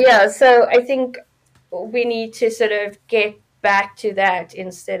 so yeah. So I think we need to sort of get back to that,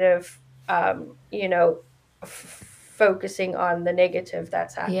 instead of focusing on the negative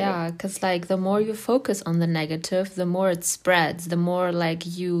that's happening. Yeah, because like the more you focus on the negative, the more it spreads. The more like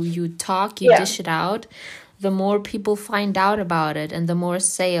you talk, you Yeah, dish it out, the more people find out about it, and the more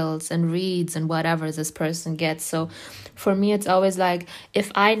sales and reads and whatever this person gets. So for me, it's always like,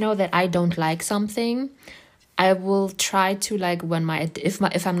 if I know that I don't like something, I will try to, like, when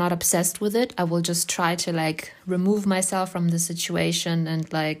if I'm not obsessed with it, I will just try to like remove myself from the situation.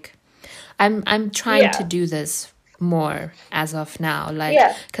 And like I'm trying to yeah, do this more as of now, like,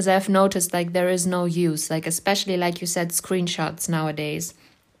 yeah, because I've noticed like there is no use, like, especially like you said, screenshots nowadays.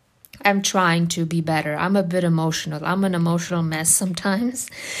 I'm trying to be better. I'm a bit emotional. I'm an emotional mess sometimes.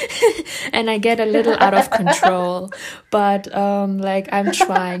 And I get a little out of control. But like, I'm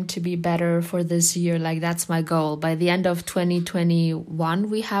trying to be better for this year. Like, that's my goal. By the end of 2021,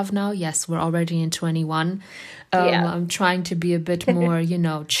 we have now. Yes, we're already in 21. yeah, I'm trying to be a bit more,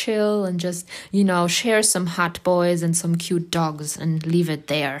 chill, and just, share some hot boys and some cute dogs and leave it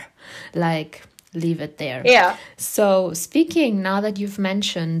there. Like, leave it there. yeah. So, speaking, now that you've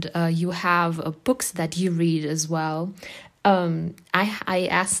mentioned you have books that you read as well, I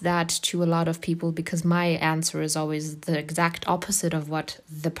ask that to a lot of people because my answer is always the exact opposite of what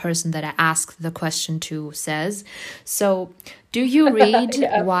the person that I ask the question to says. So, do you read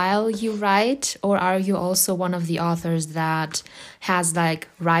Yeah. while you write, or are you also one of the authors that has like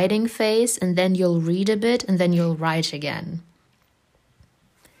writing phase and then you'll read a bit and then you'll write again?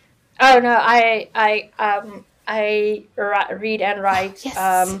 Oh no, read and write. Yes.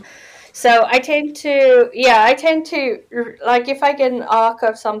 So I tend to like, if I get an arc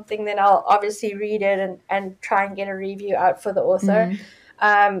of something, then I'll obviously read it and try and get a review out for the author.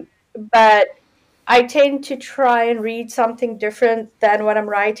 Um, but I tend to try and read something different than what I'm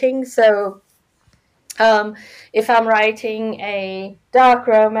writing. So um, if I'm writing a dark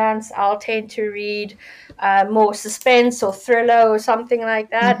romance, I'll tend to read more suspense or thriller or something like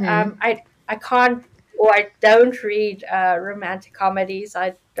that. I can't, or I don't read romantic comedies.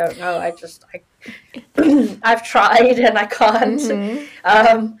 I don't know. I've tried and I can't.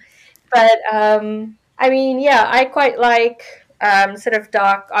 Um, but I mean, yeah, I quite like sort of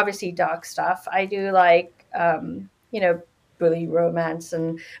dark, obviously dark stuff. I do like bully romance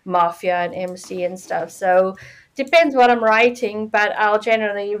and mafia and MC and stuff. So depends what I'm writing, but I'll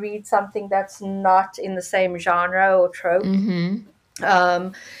generally read something that's not in the same genre or trope.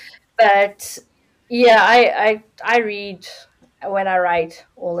 Um, but yeah, I read when I write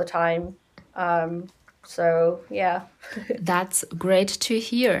all the time. So yeah. That's great to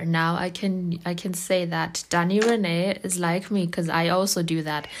hear. Now I can say that Dani Renee is like me because I also do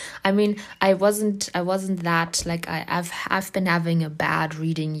that. I mean, I wasn't that like I've been having a bad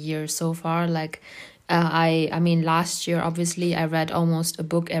reading year so far. Like, I mean, last year obviously I read almost a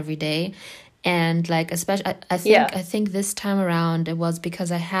book every day, and like, especially Yeah. I think this time around it was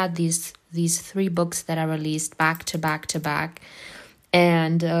because I had these three books that I released back to back to back.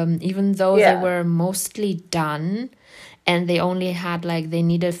 And even though they Yeah. were mostly done and they only had like they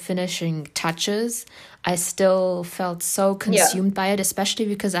needed finishing touches, I still felt so Yeah. consumed by it, especially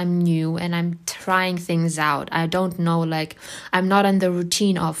because I'm new and I'm trying things out. I don't know, like, I'm not in the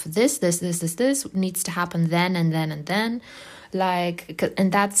routine of this needs to happen then and then and then. Like,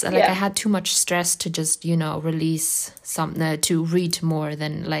 and that's like, I Yeah. had too much stress to just, release something, to read more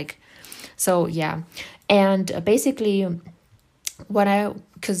than like, so yeah. And basically,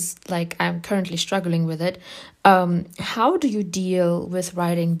 because like I'm currently struggling with it, how do you deal with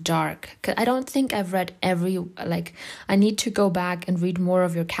writing dark? 'Cause I don't think I've read every, like, I need to go back and read more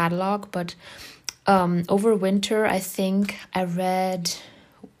of your catalog, but over winter I think I read,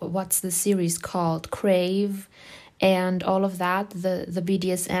 what's the series called, Crave, and all of that, the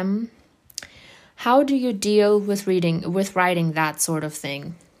BDSM. How do you deal with writing that sort of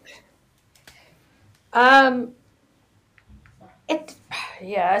thing? Um, it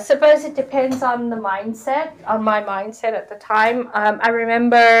Yeah, I suppose it depends on on my mindset at the time. I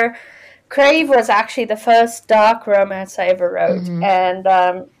remember Crave was actually the first dark romance I ever wrote, and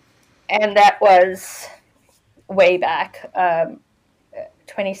that was way back,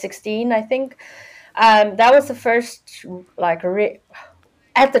 2016, I think. That was the first like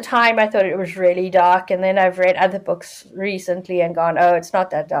at the time I thought it was really dark, and then I've read other books recently and gone, oh, it's not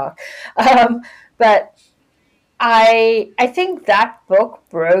that dark. Um, but I think that book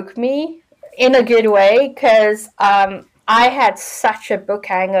broke me in a good way because I had such a book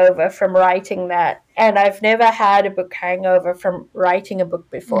hangover from writing that, and I've never had a book hangover from writing a book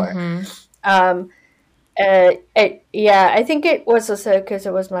before. Um, yeah, I think it was also because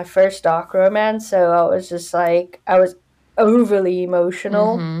it was my first dark romance, so I was just like I was overly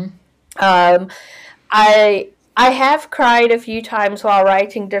emotional. Um, I have cried a few times while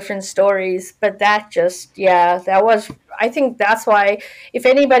writing different stories, but that just yeah, that was I think that's why if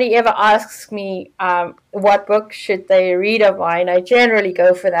anybody ever asks me what book should they read of mine, I generally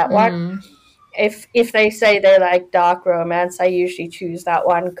go for that one. If they say they like dark romance, I usually choose that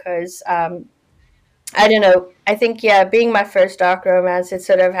one because I don't know. I think yeah, being my first dark romance, it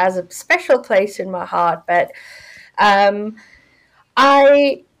sort of has a special place in my heart. But um,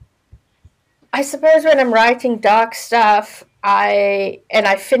 I I suppose when I'm writing dark stuff, I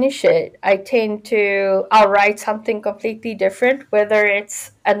finish it, I'll write something completely different, whether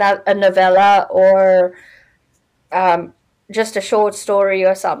it's a novella or um, just a short story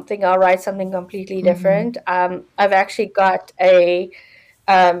or something. I'll write something completely different. I've actually got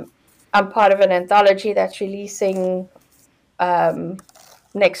um, I'm part of an anthology that's releasing um,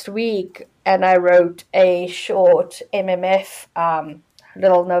 next week, and I wrote a short MMF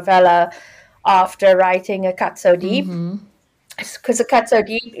little novella after writing A Cut So Deep. Because A Cut So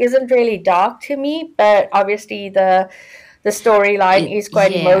Deep isn't really dark to me, but obviously the storyline is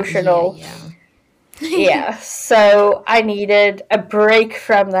quite Yeah, emotional. yeah. Yeah, so I needed a break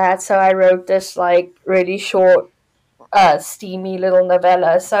from that, so I wrote this like really short steamy little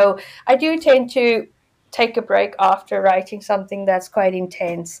novella. So I do tend to take a break after writing something that's quite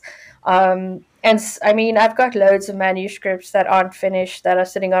intense. I mean, I've got loads of manuscripts that aren't finished that are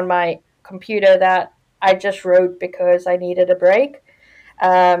sitting on my computer that I just wrote because I needed a break.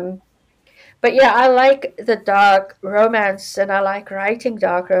 Um, but yeah, I like the dark romance and I like writing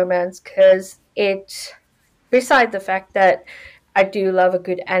dark romance because beside the fact that I do love a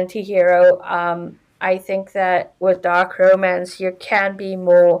good anti-hero, I think that with dark romance, you can be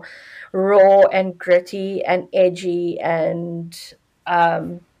more raw and gritty and edgy and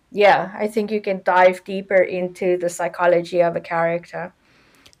yeah, I think you can dive deeper into the psychology of a character.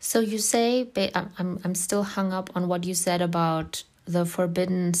 So you say, I'm still hung up on what you said about the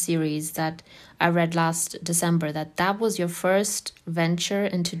Forbidden series that I read last December, that was your first venture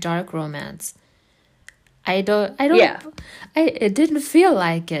into dark romance. I don't, Yeah. it didn't feel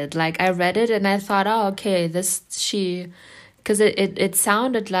like it. Like I read it and I thought, oh, okay, because it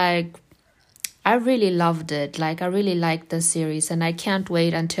sounded like I really loved it. Like I really liked the series and I can't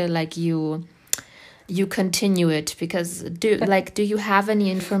wait until like you continue it because do you have any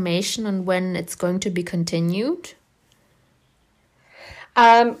information on when it's going to be continued?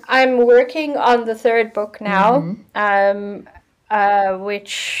 I'm working on the third book now,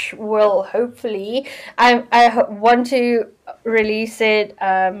 which will hopefully want to release it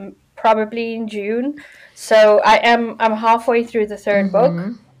probably in June. So I'm halfway through the third book,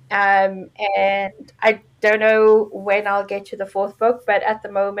 and I don't know when I'll get to the fourth book. But at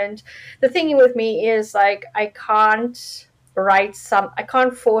the moment, the thing with me is like I can't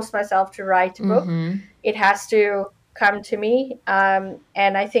force myself to write a book. It has to come to me.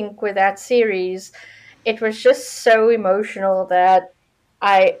 And I think with that series, it was just so emotional that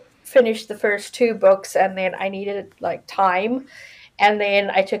I finished the first two books and then I needed like time. And then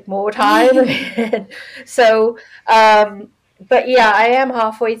I took more time. so, but yeah, I am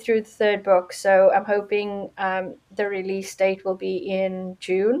halfway through the third book. So I'm hoping the release date will be in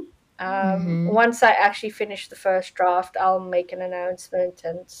June. Once I actually finish the first draft, I'll make an announcement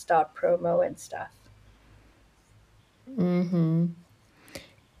and start promo and stuff.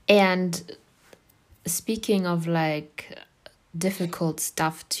 And speaking of like difficult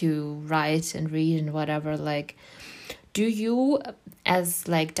stuff to write and read and whatever, like do you, as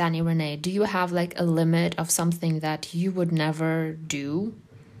like Dani Renee, do you have like a limit of something that you would never do?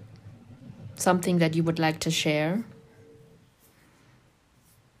 Something that you would like to share?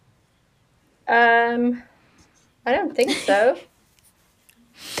 I don't think so.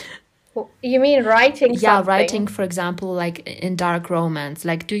 You mean writing Yeah, writing, something? for example, like in dark romance.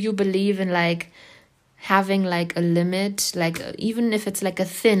 Like, do you believe in like having like a limit, like even if it's like a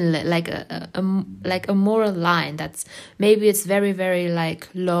thin like like a moral line that's maybe it's very very like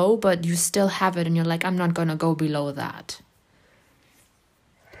low, but you still have it and you're like, I'm not gonna go below that.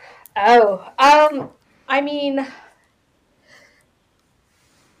 Oh, I mean,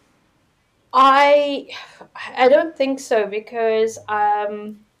 I I don't think so because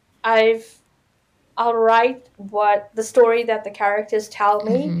I've I'll write what the story that the characters tell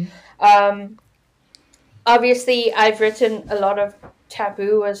me. Um, Obviously, I've written a lot of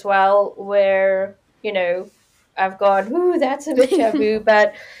taboo as well, where I've gone, ooh, that's a bit taboo,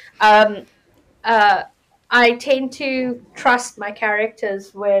 but um, uh, I tend to trust my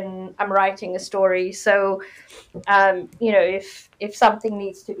characters when I'm writing a story. So if something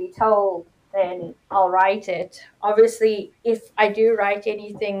needs to be told, then I'll write it. Obviously, if I do write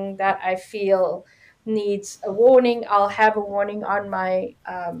anything that I feel needs a warning, I'll have a warning on my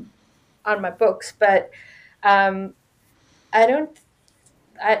books. But um, I don't.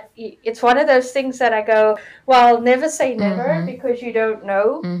 It's one of those things that I go, well, never say never because you don't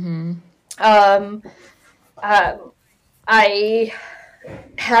know. Um, um, I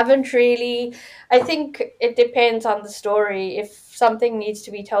haven't really. I think it depends on the story. If something needs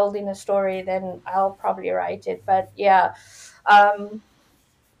to be told in a story, then I'll probably write it. But yeah, um,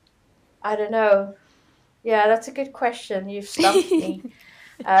 I don't know. Yeah, that's a good question. You've stumped me.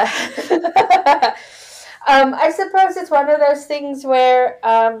 Uh, I suppose it's one of those things where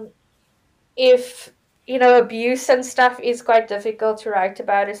if abuse and stuff is quite difficult to write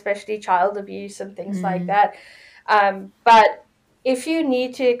about, especially child abuse and things like that. But if you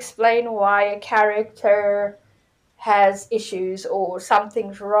need to explain why a character has issues or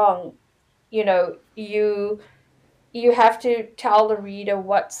something's wrong, you have to tell the reader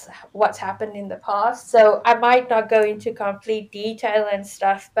what's happened in the past. So I might not go into complete detail and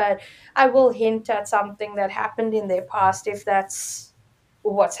stuff, but I will hint at something that happened in their past if that's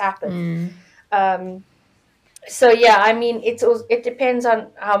what's happened. Um, so yeah, I mean, it depends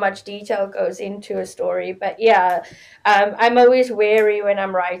on how much detail goes into a story, but yeah, I'm always wary when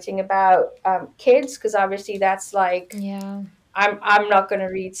I'm writing about kids because obviously that's like Yeah. I'm not going to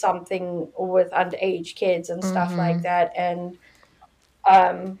read something with underage kids and stuff like that, and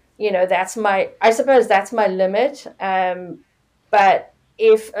that's I suppose that's my limit. But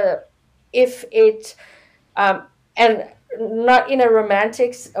if it and not in a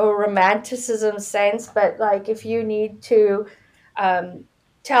romantic or romanticism sense, but like if you need to um,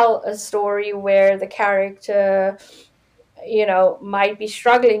 tell a story where the character might be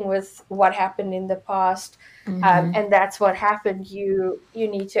struggling with what happened in the past, and that's what happened, you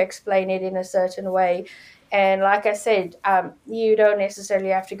need to explain it in a certain way. And like I said, you don't necessarily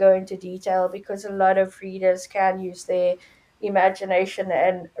have to go into detail because a lot of readers can use their imagination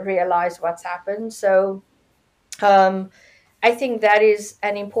and realize what's happened. So um, I think that is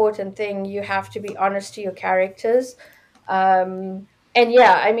an important thing. You have to be honest to your characters. And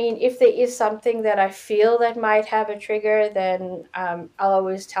yeah, I mean, if there is something that I feel that might have a trigger, then I'll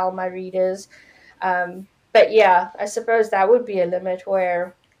always tell my readers. But yeah, I suppose that would be a limit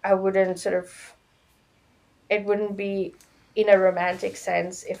where I wouldn't it wouldn't be in a romantic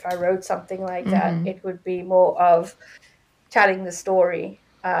sense if I wrote something like that. It would be more of telling the story.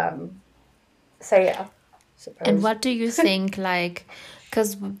 So yeah, I And suppose. what do you think, like,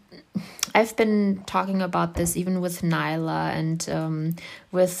 because I've been talking about this even with Nyla and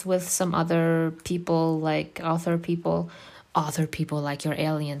with some other people, like author people like your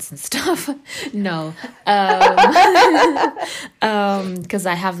aliens and stuff. No, because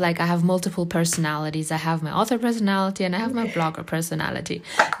I have multiple personalities. I have my author personality and I have my blogger personality.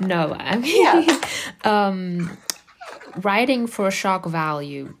 No, I mean, Yeah. writing for shock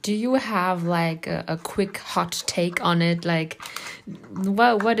value, do you have like a quick hot take on it? Like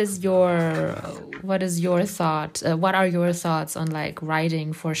what is your thought, what are your thoughts on like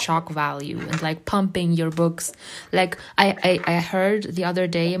writing for shock value and like pumping your books? Like I heard the other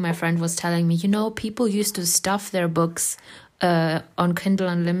day my friend was telling me, people used to stuff their books on Kindle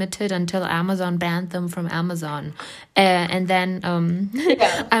Unlimited until Amazon banned them from Amazon. And then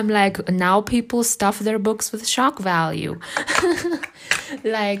Yeah. I'm like, now people stuff their books with shock value.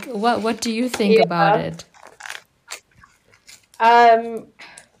 Like, what do you think about Yeah. it? Um,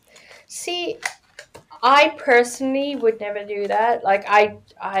 See, I personally would never do that. Like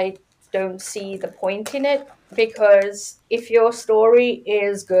I don't see the point in it because if your story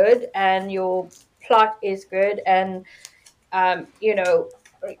is good and your plot is good and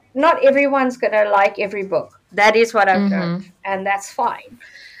not everyone's gonna like every book. That is what I've learned, and that's fine.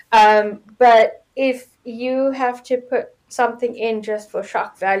 But if you have to put something in just for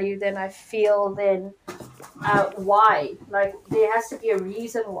shock value, then I feel then why? Like there has to be a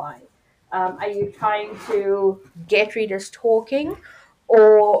reason why. Are you trying to get readers talking,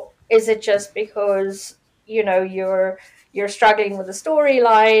 or is it just because you're struggling with the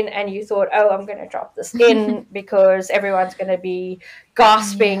storyline and you thought, oh, I'm going to drop this in because everyone's going to be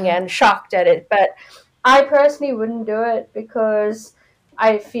gasping Yeah. and shocked at it? But I personally wouldn't do it because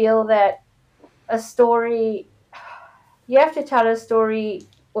I feel that a story, you have to tell a story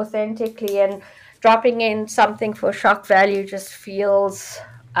authentically, and dropping in something for shock value just feels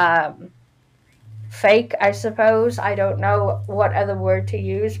um, fake, I suppose. I don't know what other word to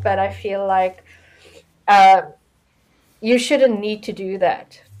use, but I feel like uh, you shouldn't need to do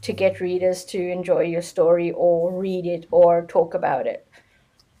that to get readers to enjoy your story or read it or talk about it.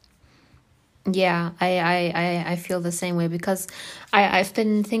 Yeah, I feel the same way because I've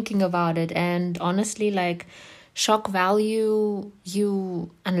been thinking about it, and honestly, like shock value,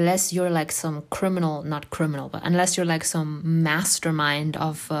 you, unless you're like some criminal, not criminal, but unless you're like some mastermind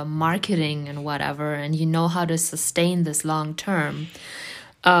of marketing and whatever, and you know how to sustain this long term.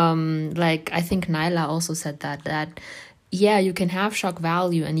 Like I think Nyla also said that yeah, you can have shock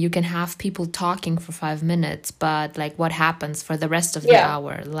value and you can have people talking for 5 minutes, but like what happens for the rest of the Yeah.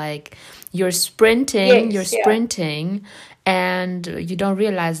 hour? Like you're Yes. Yeah. sprinting, and you don't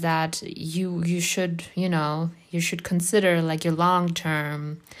realize that you should, you should consider like your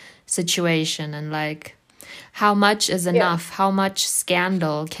long-term situation, and like how much is Yeah. enough? How much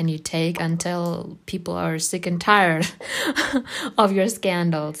scandal can you take until people are sick and tired of your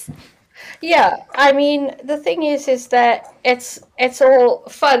scandals? Yeah, I mean, the thing is that it's all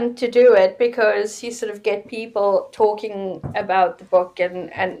fun to do it because you sort of get people talking about the book,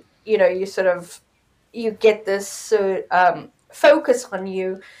 and you sort of you get this focus on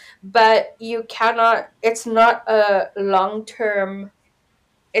you, but you cannot. It's not a long term.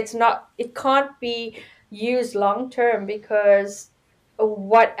 It's not. It can't be used long term because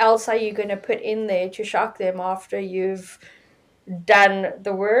what else are you going to put in there to shock them after you've done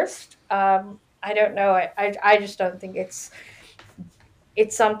the worst? I don't know. I just don't think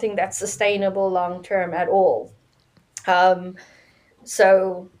it's something that's sustainable long term at all. Um,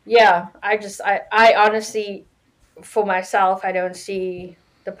 so yeah, I honestly, for myself, I don't see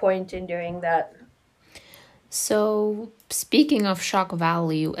the point in doing that. So, speaking of shock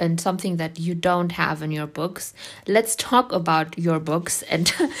value and something that you don't have in your books, let's talk about your books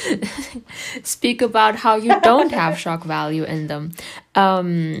and speak about how you don't have shock value in them.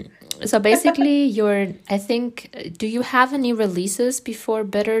 Um, so basically, I think, do you have any releases before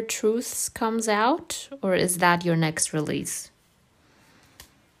Bitter Truths comes out, or is that your next release?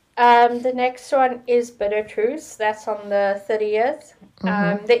 The next one is Bitter Truths. That's on the 30th.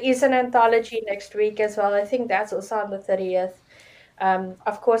 Mm-hmm. There is an anthology next week as well. I think that's also on the 30th.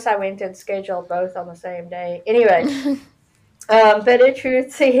 Of course, I went and scheduled both on the same day. Anyway, Bitter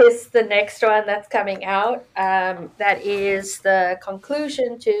Truths is the next one that's coming out. That is the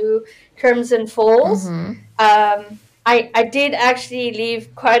conclusion to Crimson Falls. Mm-hmm. I did actually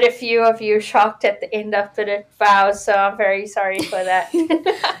leave quite a few of you shocked at the end of Bitter Vows, so I'm very sorry for that.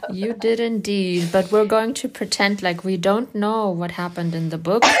 You did indeed, but we're going to pretend like we don't know what happened in the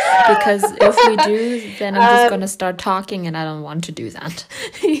book, because if we do, then I'm just going to um, start talking, and I don't want to do that.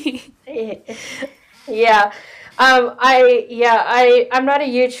 yeah. I'm not a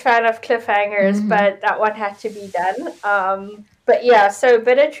huge fan of cliffhangers, but that one had to be done. But yeah, so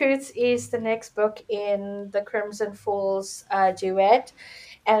Bitter Truths is the next book in the Crimson Falls duet.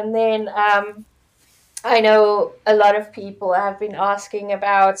 And then I know a lot of people have been asking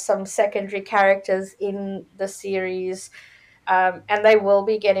about some secondary characters in the series, and they will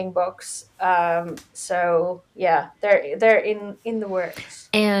be getting books. So yeah, they're in the works.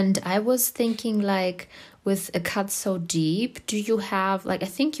 And I was thinking, like, with A Cut So Deep, do you have, like, I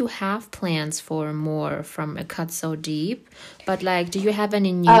think you have plans for more from A Cut So Deep, but, like, do you have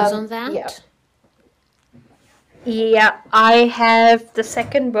any news on Yeah. that? Yeah, I have the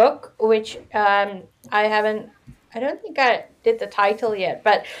second book, which I haven't. I don't think I did the title yet,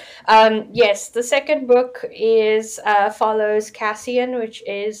 but yes, the second book is follows Cassian, which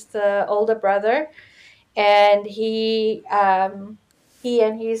is the older brother, and he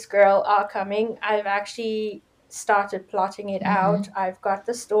and his girl are coming. I've actually started plotting it out. I've got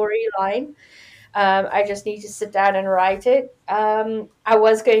the storyline. I just need to sit down and write it. I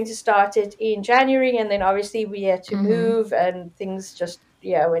was going to start it in January, and then obviously we had to move, and things just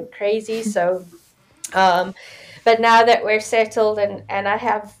went crazy. So, um, but now that we're settled, and I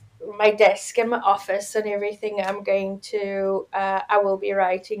have my desk and my office and everything, I will be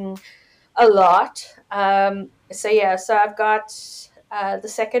writing a lot. So yeah, so I've got the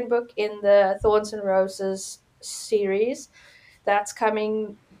second book in the Thorns and Roses series that's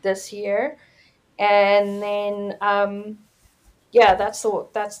coming this year, and then yeah, that's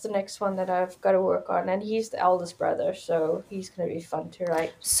the next one that I've got to work on, and he's the eldest brother, so he's gonna be fun to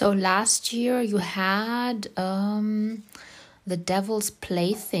write. So last year you had The Devil's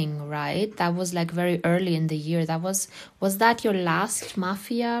Plaything, right? That was like very early in the year. Was that your last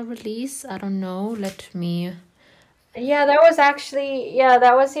Mafia release? I don't know. Let me. Yeah, that was actually yeah,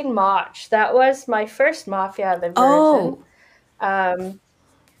 that was in March. That was my first Mafia I've ever written. Oh. Um,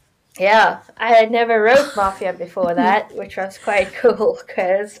 yeah, I had never wrote Mafia before that, which was quite cool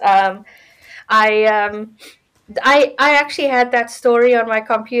because I um, I actually had that story on my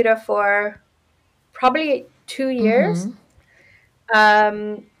computer for probably 2 years.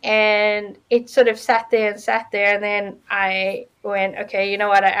 Mhm. And it sort of sat there, and then I went, okay, you know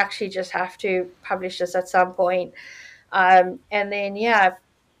what? I actually just have to publish this at some point. And then yeah,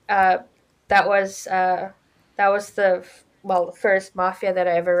 uh, that was uh, that was the first Mafia that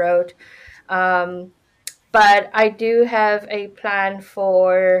I ever wrote. Um, but I do have a plan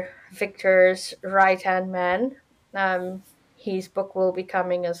for Victor's right hand man. Um, his book will be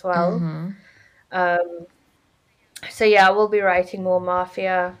coming as well. Mhm. Um, so yeah, we'll be writing more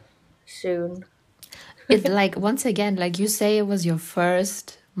Mafia soon. It like once again, like you say, it was your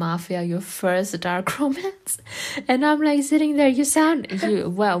first Mafia, your first dark romance, and I'm like sitting there. You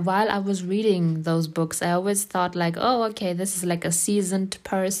well. While I was reading those books, I always thought like, oh, okay, this is like a seasoned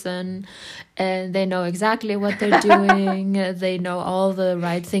person, and they know exactly what they're doing. They know all the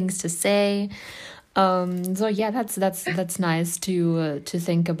right things to say. So yeah, that's nice to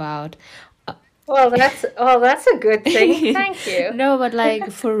think about. Well, that's a good thing. Thank you. No, but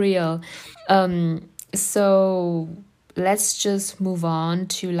like for real. So let's just move on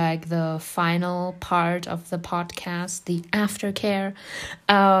to like the final part of the podcast, the aftercare.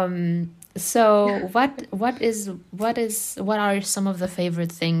 So what are some of the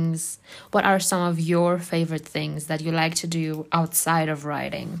favorite things? What are some of your favorite things that you like to do outside of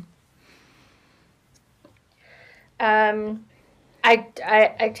writing? Um,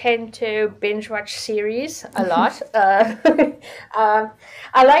 I tend to binge watch series a lot. Um,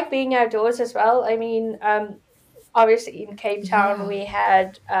 I like being outdoors as well. I mean, obviously in Cape Town Yeah. we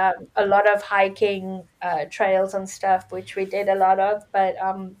had a lot of hiking trails and stuff, which we did a lot of. But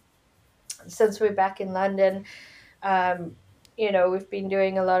since we're back in London, um, we've been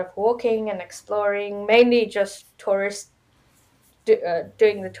doing a lot of walking and exploring, mainly just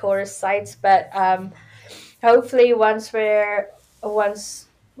doing the tourist sites. But hopefully once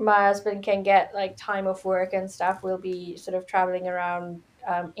my husband can get like time off work and stuff, we'll be sort of traveling around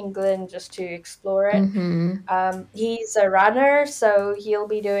England just to explore it. Mm-hmm. He's a runner, so he'll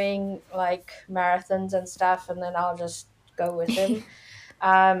be doing like marathons and stuff, and then I'll just go with him.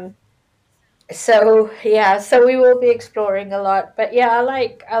 Um, so yeah, so we will be exploring a lot. But yeah,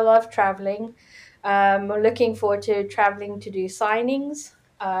 I love traveling. I'm looking forward to traveling to do signings.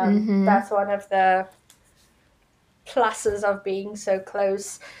 Mm-hmm. That's one of the pluses of being so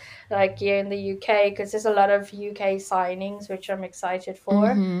close, like here in the UK, because there's a lot of UK signings, which I'm excited for.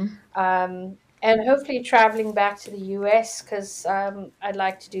 Mm-hmm. And hopefully traveling back to the US, because I'd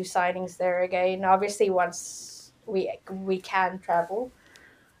like to do signings there again. Obviously, once we can travel.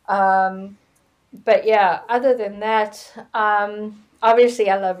 Um, but yeah, other than that, obviously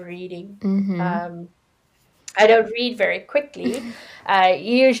I love reading. Mm-hmm. Um, I don't read very quickly. It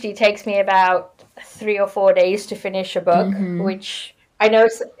usually takes me about 3 or 4 days to finish a book, Mm-hmm. which I know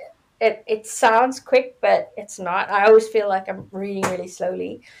it sounds quick, but it's not. I always feel like I'm reading really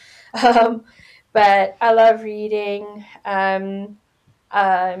slowly. Um, but I love reading. Yeah,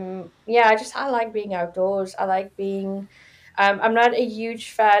 I like being outdoors. I like being. I'm not a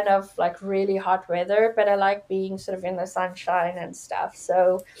huge fan of like really hot weather, but I like being sort of in the sunshine and stuff.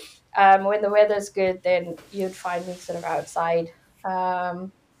 So when the weather's good, then you'd find me sort of outside.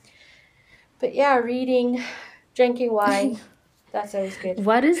 Um, but yeah, reading, drinking wine, that's always good.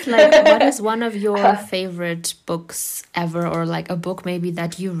 What is one of your favorite books ever, or like a book maybe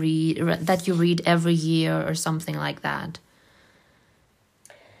that you read every year or something like that?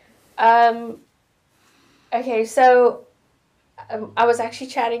 um, okay, so I was actually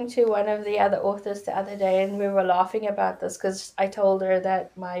chatting to one of the other authors the other day, and we were laughing about this because I told her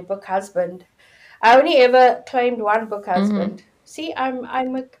that my book husband. I only ever claimed one book Mm-hmm. husband. See, I'm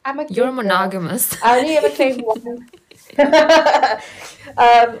a You're good girl. monogamous. I only ever claimed one. I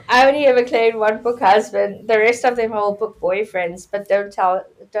only ever claimed one book husband. The rest of them are all book boyfriends, but don't tell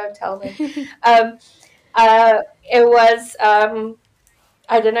them. Um, it was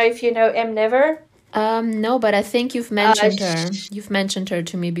I don't know if you know M. Never. No, but I think you've mentioned her. Sh You've mentioned her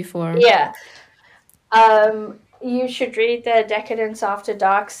to me before. yeah. You should read the Decadence After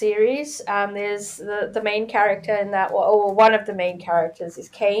Dark series. There's the main character in that, or one of the main characters is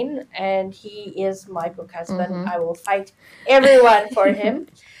Kane, and he is my book husband. Mm-hmm. I will fight everyone for him.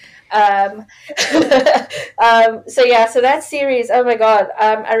 Um, so yeah, so that series, oh my god,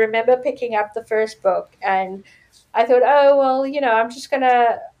 I remember picking up the first book and I thought, oh well, I'm just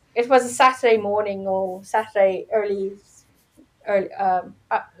gonna. It was a Saturday morning or Saturday early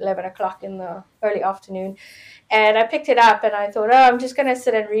 11 o'clock in the early afternoon, and I picked it up and I thought, oh, I'm just gonna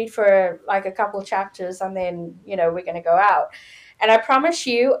sit and read for like a couple chapters and then we're gonna go out. And I promise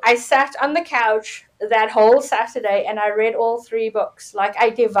you, I sat on the couch that whole Saturday and I read all three books. Like I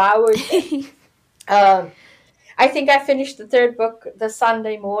devoured them. Um, I think I finished the third book the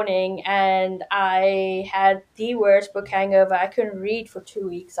Sunday morning and I had the worst book hangover. I couldn't read for 2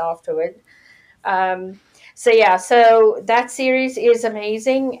 weeks afterward. Um, so yeah, so that series is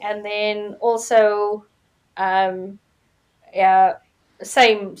amazing. And then also, um, yeah,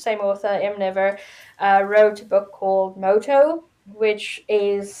 same author, M. Never, wrote a book called Moto,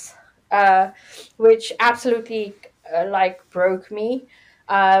 uh, which absolutely like broke me.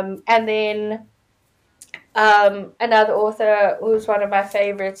 And then another author who's one of my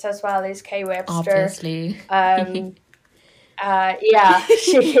favorites as well is Kay Webster. Obviously. Um, yeah,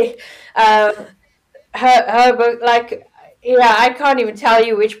 she um, her book, like, yeah, I can't even tell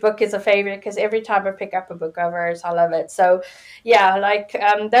you which book is a favorite because every time I pick up a book of hers I love it. So yeah, like,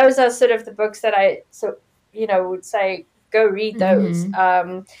 those are sort of the books that I would say go read those.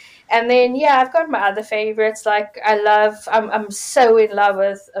 Mm-hmm. And then yeah, I've got my other favorites. Like I'm so in love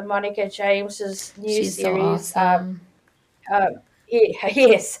with Monica James's new She's so series. awesome.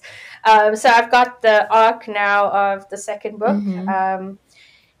 Yes. So I've got the arc now of the second book. Mm-hmm.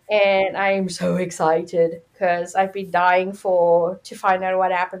 And I'm so excited because I've been dying to find out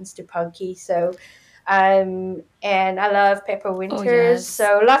what happens to Punky. So, and I love Pepper Oh, Winters, yes.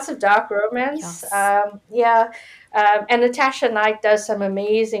 so lots of dark romance. Yes. Yeah, and Natasha Knight does some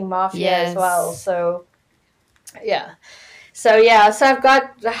amazing mafia as well. Yes. So yeah, so I've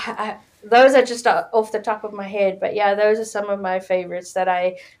got those are just off the top of my head, but yeah, those are some of my favorites that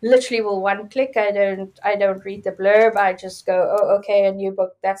I literally will one click. I don't read the blurb. I just go, oh, okay, a new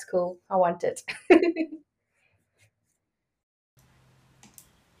book. That's cool. I want it.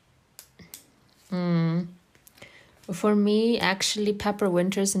 Mm. For me, actually, Pepper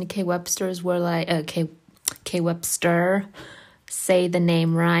Winters and Kay Webster's were like Kay Webster. Say the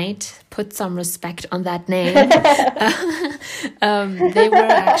name right. Put some respect on that name. They were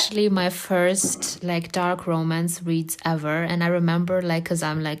actually my first like dark romance reads ever, and I remember like because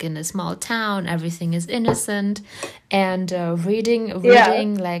I'm like in a small town, everything is innocent, and Yeah.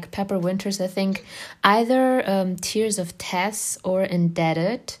 reading like Pepper Winters. I think either Tears of Tess or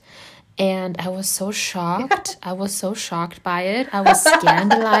Indebted. And I was so shocked. I was so shocked by it. I was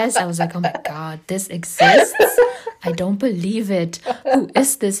scandalized. I was like, oh my God, this exists? I don't believe it. Who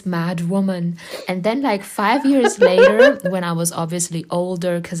is this mad woman? And then, like 5 years later, when I was obviously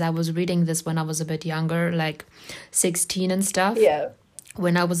older, because I was reading this when I was a bit younger, like 16 and stuff, Yeah.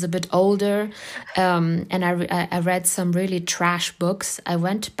 when I was a bit older, and I read some really trash books, I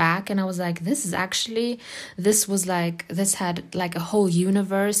went back and I was like, this had like a whole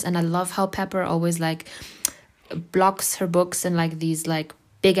universe. And I love how Pepper always like blocks her books in like these like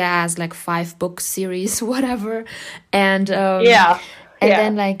big ass like 5 book series, whatever. And Yeah. and Yeah.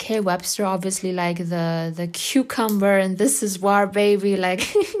 then like Kay Webster, obviously like the cucumber and This Is War Baby, like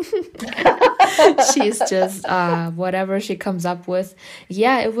she's just whatever she comes up with.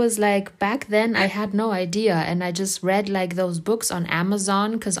 Yeah, it was like back then I had no idea, and I just read like those books on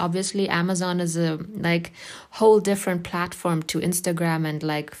Amazon, because obviously Amazon is a like whole different platform to Instagram and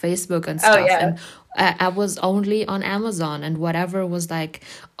like Facebook and Oh stuff. yeah. And I was only on Amazon, and whatever was like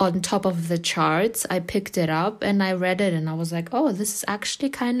on top of the charts, I picked it up and I read it, and I was like, oh, this is actually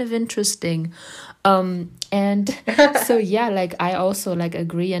kind of interesting. And so yeah, like I also like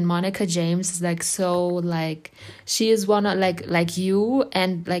agree, and Monica James is like so like she is one of like you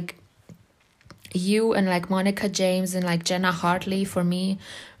and like Monica James and like Jenna Hartley. For me,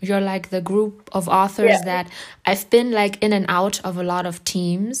 you're like the group of authors Yeah. that I've been like in and out of a lot of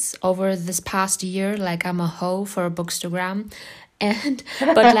teams over this past year. Like I'm a hoe for Bookstagram. And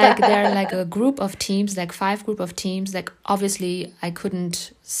but like they're like a group of teams, like 5 group of teams. Like obviously I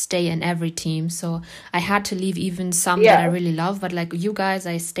couldn't stay in every team, so I had to leave even some that I Yeah. really love. But like you guys,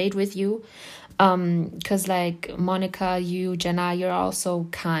 I stayed with you. Because like Monica, you, Jenna, you're also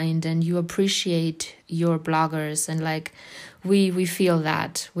kind and you appreciate your bloggers, and like we feel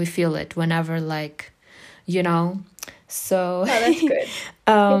that. We feel it whenever, like, you know. So Oh, that's good.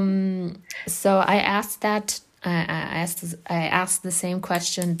 so I asked that I asked the same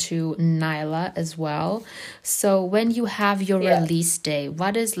question to Nyla as well. So when you have your Yeah. release day,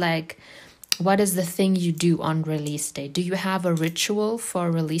 what is the thing you do on release day? Do you have a ritual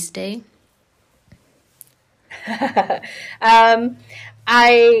for release day? um,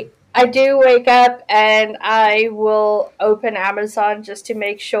 I do wake up and I will open Amazon just to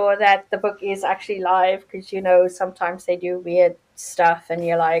make sure that the book is actually live, because you know sometimes they do weird stuff and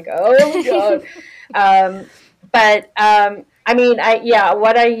you're like, oh god. But I mean, I yeah,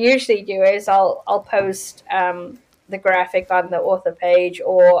 what I usually do is I'll post the graphic on the author page,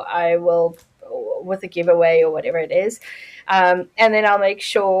 or I will with a giveaway or whatever it is, and then I'll make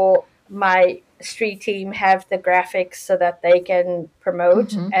sure my street team have the graphics so that they can promote,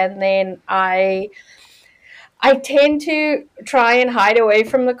 Mm-hmm. and then I tend to try and hide away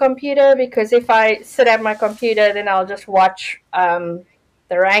from the computer, because if I sit at my computer, then I'll just watch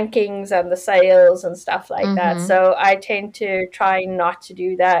the rankings and the sales and stuff like that. Mm-hmm. So I tend to try not to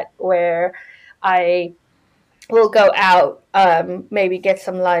do that, where I will go out, maybe get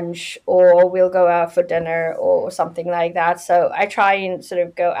some lunch, or we'll go out for dinner or something like that. So I try and sort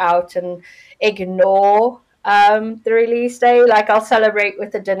of go out and ignore the release day. Like I'll celebrate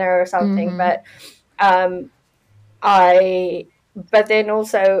with a dinner or something, Mm-hmm. but um, I but then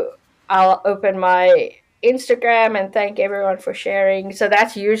also I'll open my Instagram and thank everyone for sharing. So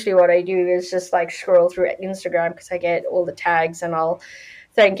that's usually what I do, is just like scroll through Instagram, because I get all the tags, and I'll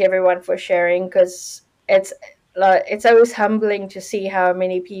thank everyone for sharing, because it's always humbling to see how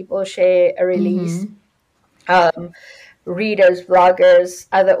many people share a release. Mm-hmm. Um, Readers, bloggers,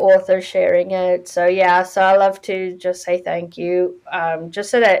 other authors sharing it. So yeah, so I love to just say thank you, just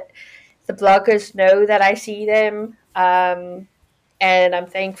so that the bloggers know that I see them, and I'm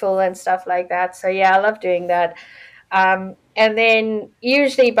thankful and stuff like that. So yeah, I love doing that. And then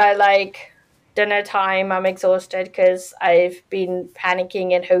usually by like dinner time, I'm exhausted because I've been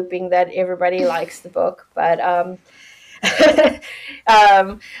panicking and hoping that everybody likes the book. But um,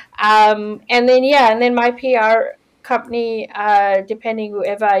 and then yeah, and then my PR company, depending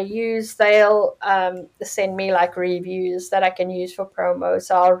whoever I use, they'll send me like reviews that I can use for promo.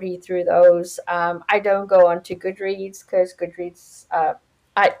 So I'll read through those. I don't go on to Goodreads, because Goodreads,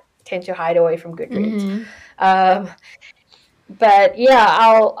 I tend to hide away from Goodreads. Mm-hmm. Um, but yeah,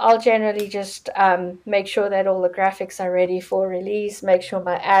 I'll generally just make sure that all the graphics are ready for release, make sure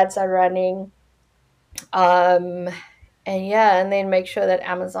my ads are running, um, and yeah, and then make sure that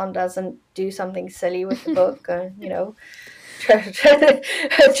Amazon doesn't do something silly with the book, you know,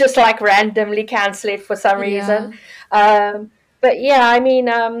 just like randomly cancel it for some reason. Yeah. Um, but yeah, I mean,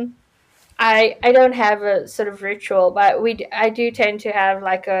 I don't have a sort of ritual, but I do tend to have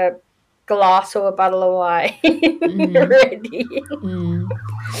like a glass or a bottle of wine Mm. ready.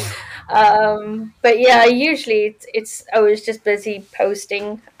 Mm. But yeah, usually it's always just busy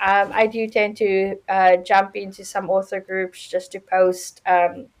posting. I do tend to jump into some author groups just to post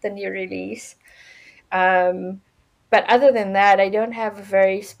the new release. Um, but other than that, I don't have a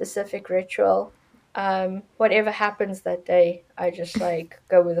very specific ritual. Whatever happens that day, I just like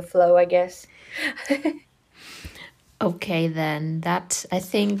go with the flow, I guess. Okay, then that I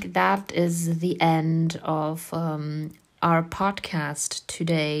think that is the end of our podcast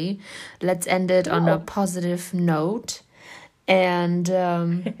today. Let's end it on a Oh. positive note. And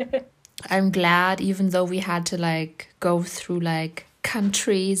I'm glad, even though we had to like go through like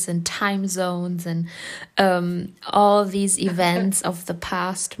countries and time zones and all these events of the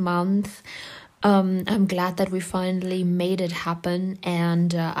past month. I'm glad that we finally made it happen,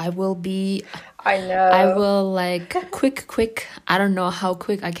 and I I know. will like quick. I don't know how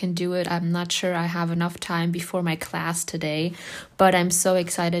quick I can do it. I'm not sure I have enough time before my class today, but I'm so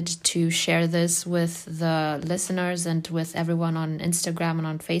excited to share this with the listeners and with everyone on Instagram and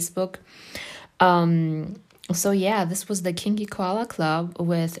on Facebook. So yeah, this was the Kinky Koala Club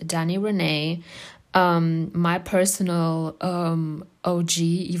with Dani Réné, my personal OG,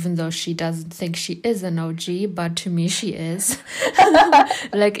 even though she doesn't think she is an OG, but to me she is.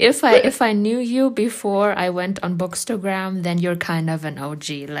 Like if I knew you before I went on Bookstagram, then you're kind of an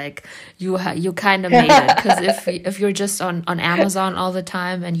OG. Like you kind of made it, because if you're just on Amazon all the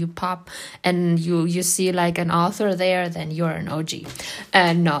time and you pop and you see like an author there, then you're an OG.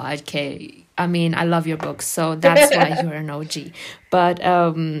 And no, okay. I mean, I love your books, so that's why you're an OG. But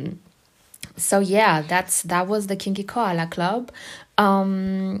so yeah, that was the Kinky Koala Club.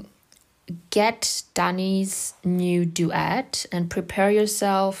 Get Dani's new duet and prepare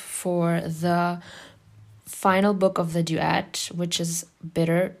yourself final book of the duet, which is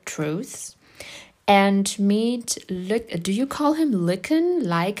Bitter Truths. And meet, do you call him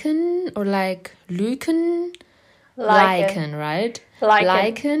Lycan or like Lycan? Lycan, right?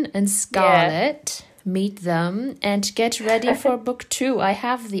 Lycan and Scarlet. Meet them and get ready for book 2. I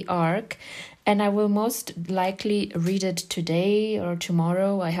have the arc, and I will most likely read it today or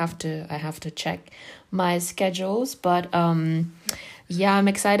tomorrow. I have to check my schedules, but yeah, I'm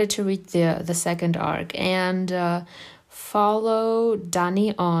excited to read the second arc. And follow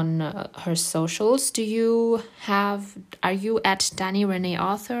Dani on her socials. Are you at Dani Réné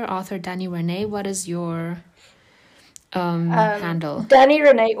author Dani Réné? What is your handle? Dani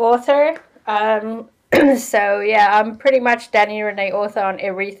Réné author. So yeah, I'm pretty much Dani Réné author on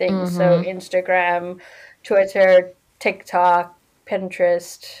everything. So Instagram, Twitter, TikTok,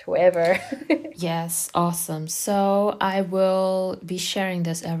 Pinterest, wherever. Yes, awesome. So I will be sharing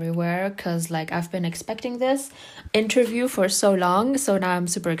this everywhere because like I've been expecting this interview for so long. So now I'm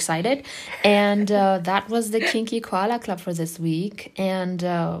super excited. And that was the Kinky Koala Club for this week. And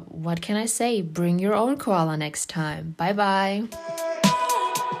what can I say? Bring your own koala next time. Bye bye.